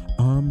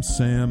 I'm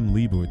Sam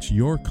Leibowitz,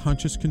 your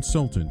conscious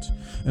consultant,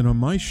 and on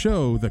my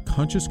show, The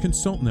Conscious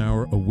Consultant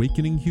Hour,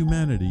 Awakening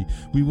Humanity,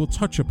 we will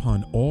touch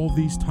upon all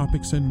these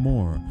topics and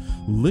more.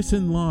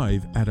 Listen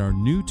live at our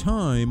new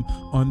time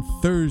on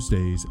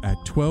Thursdays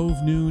at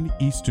 12 noon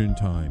Eastern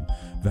Time.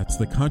 That's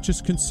The Conscious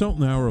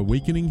Consultant Hour,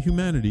 Awakening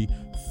Humanity,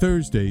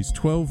 Thursdays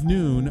 12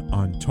 noon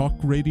on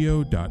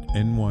talkradio.nyc.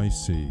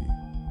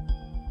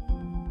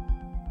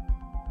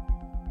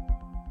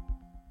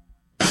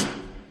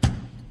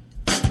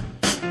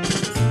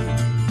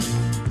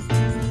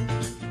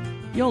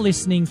 You're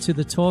listening to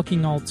the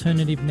Talking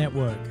Alternative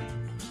Network.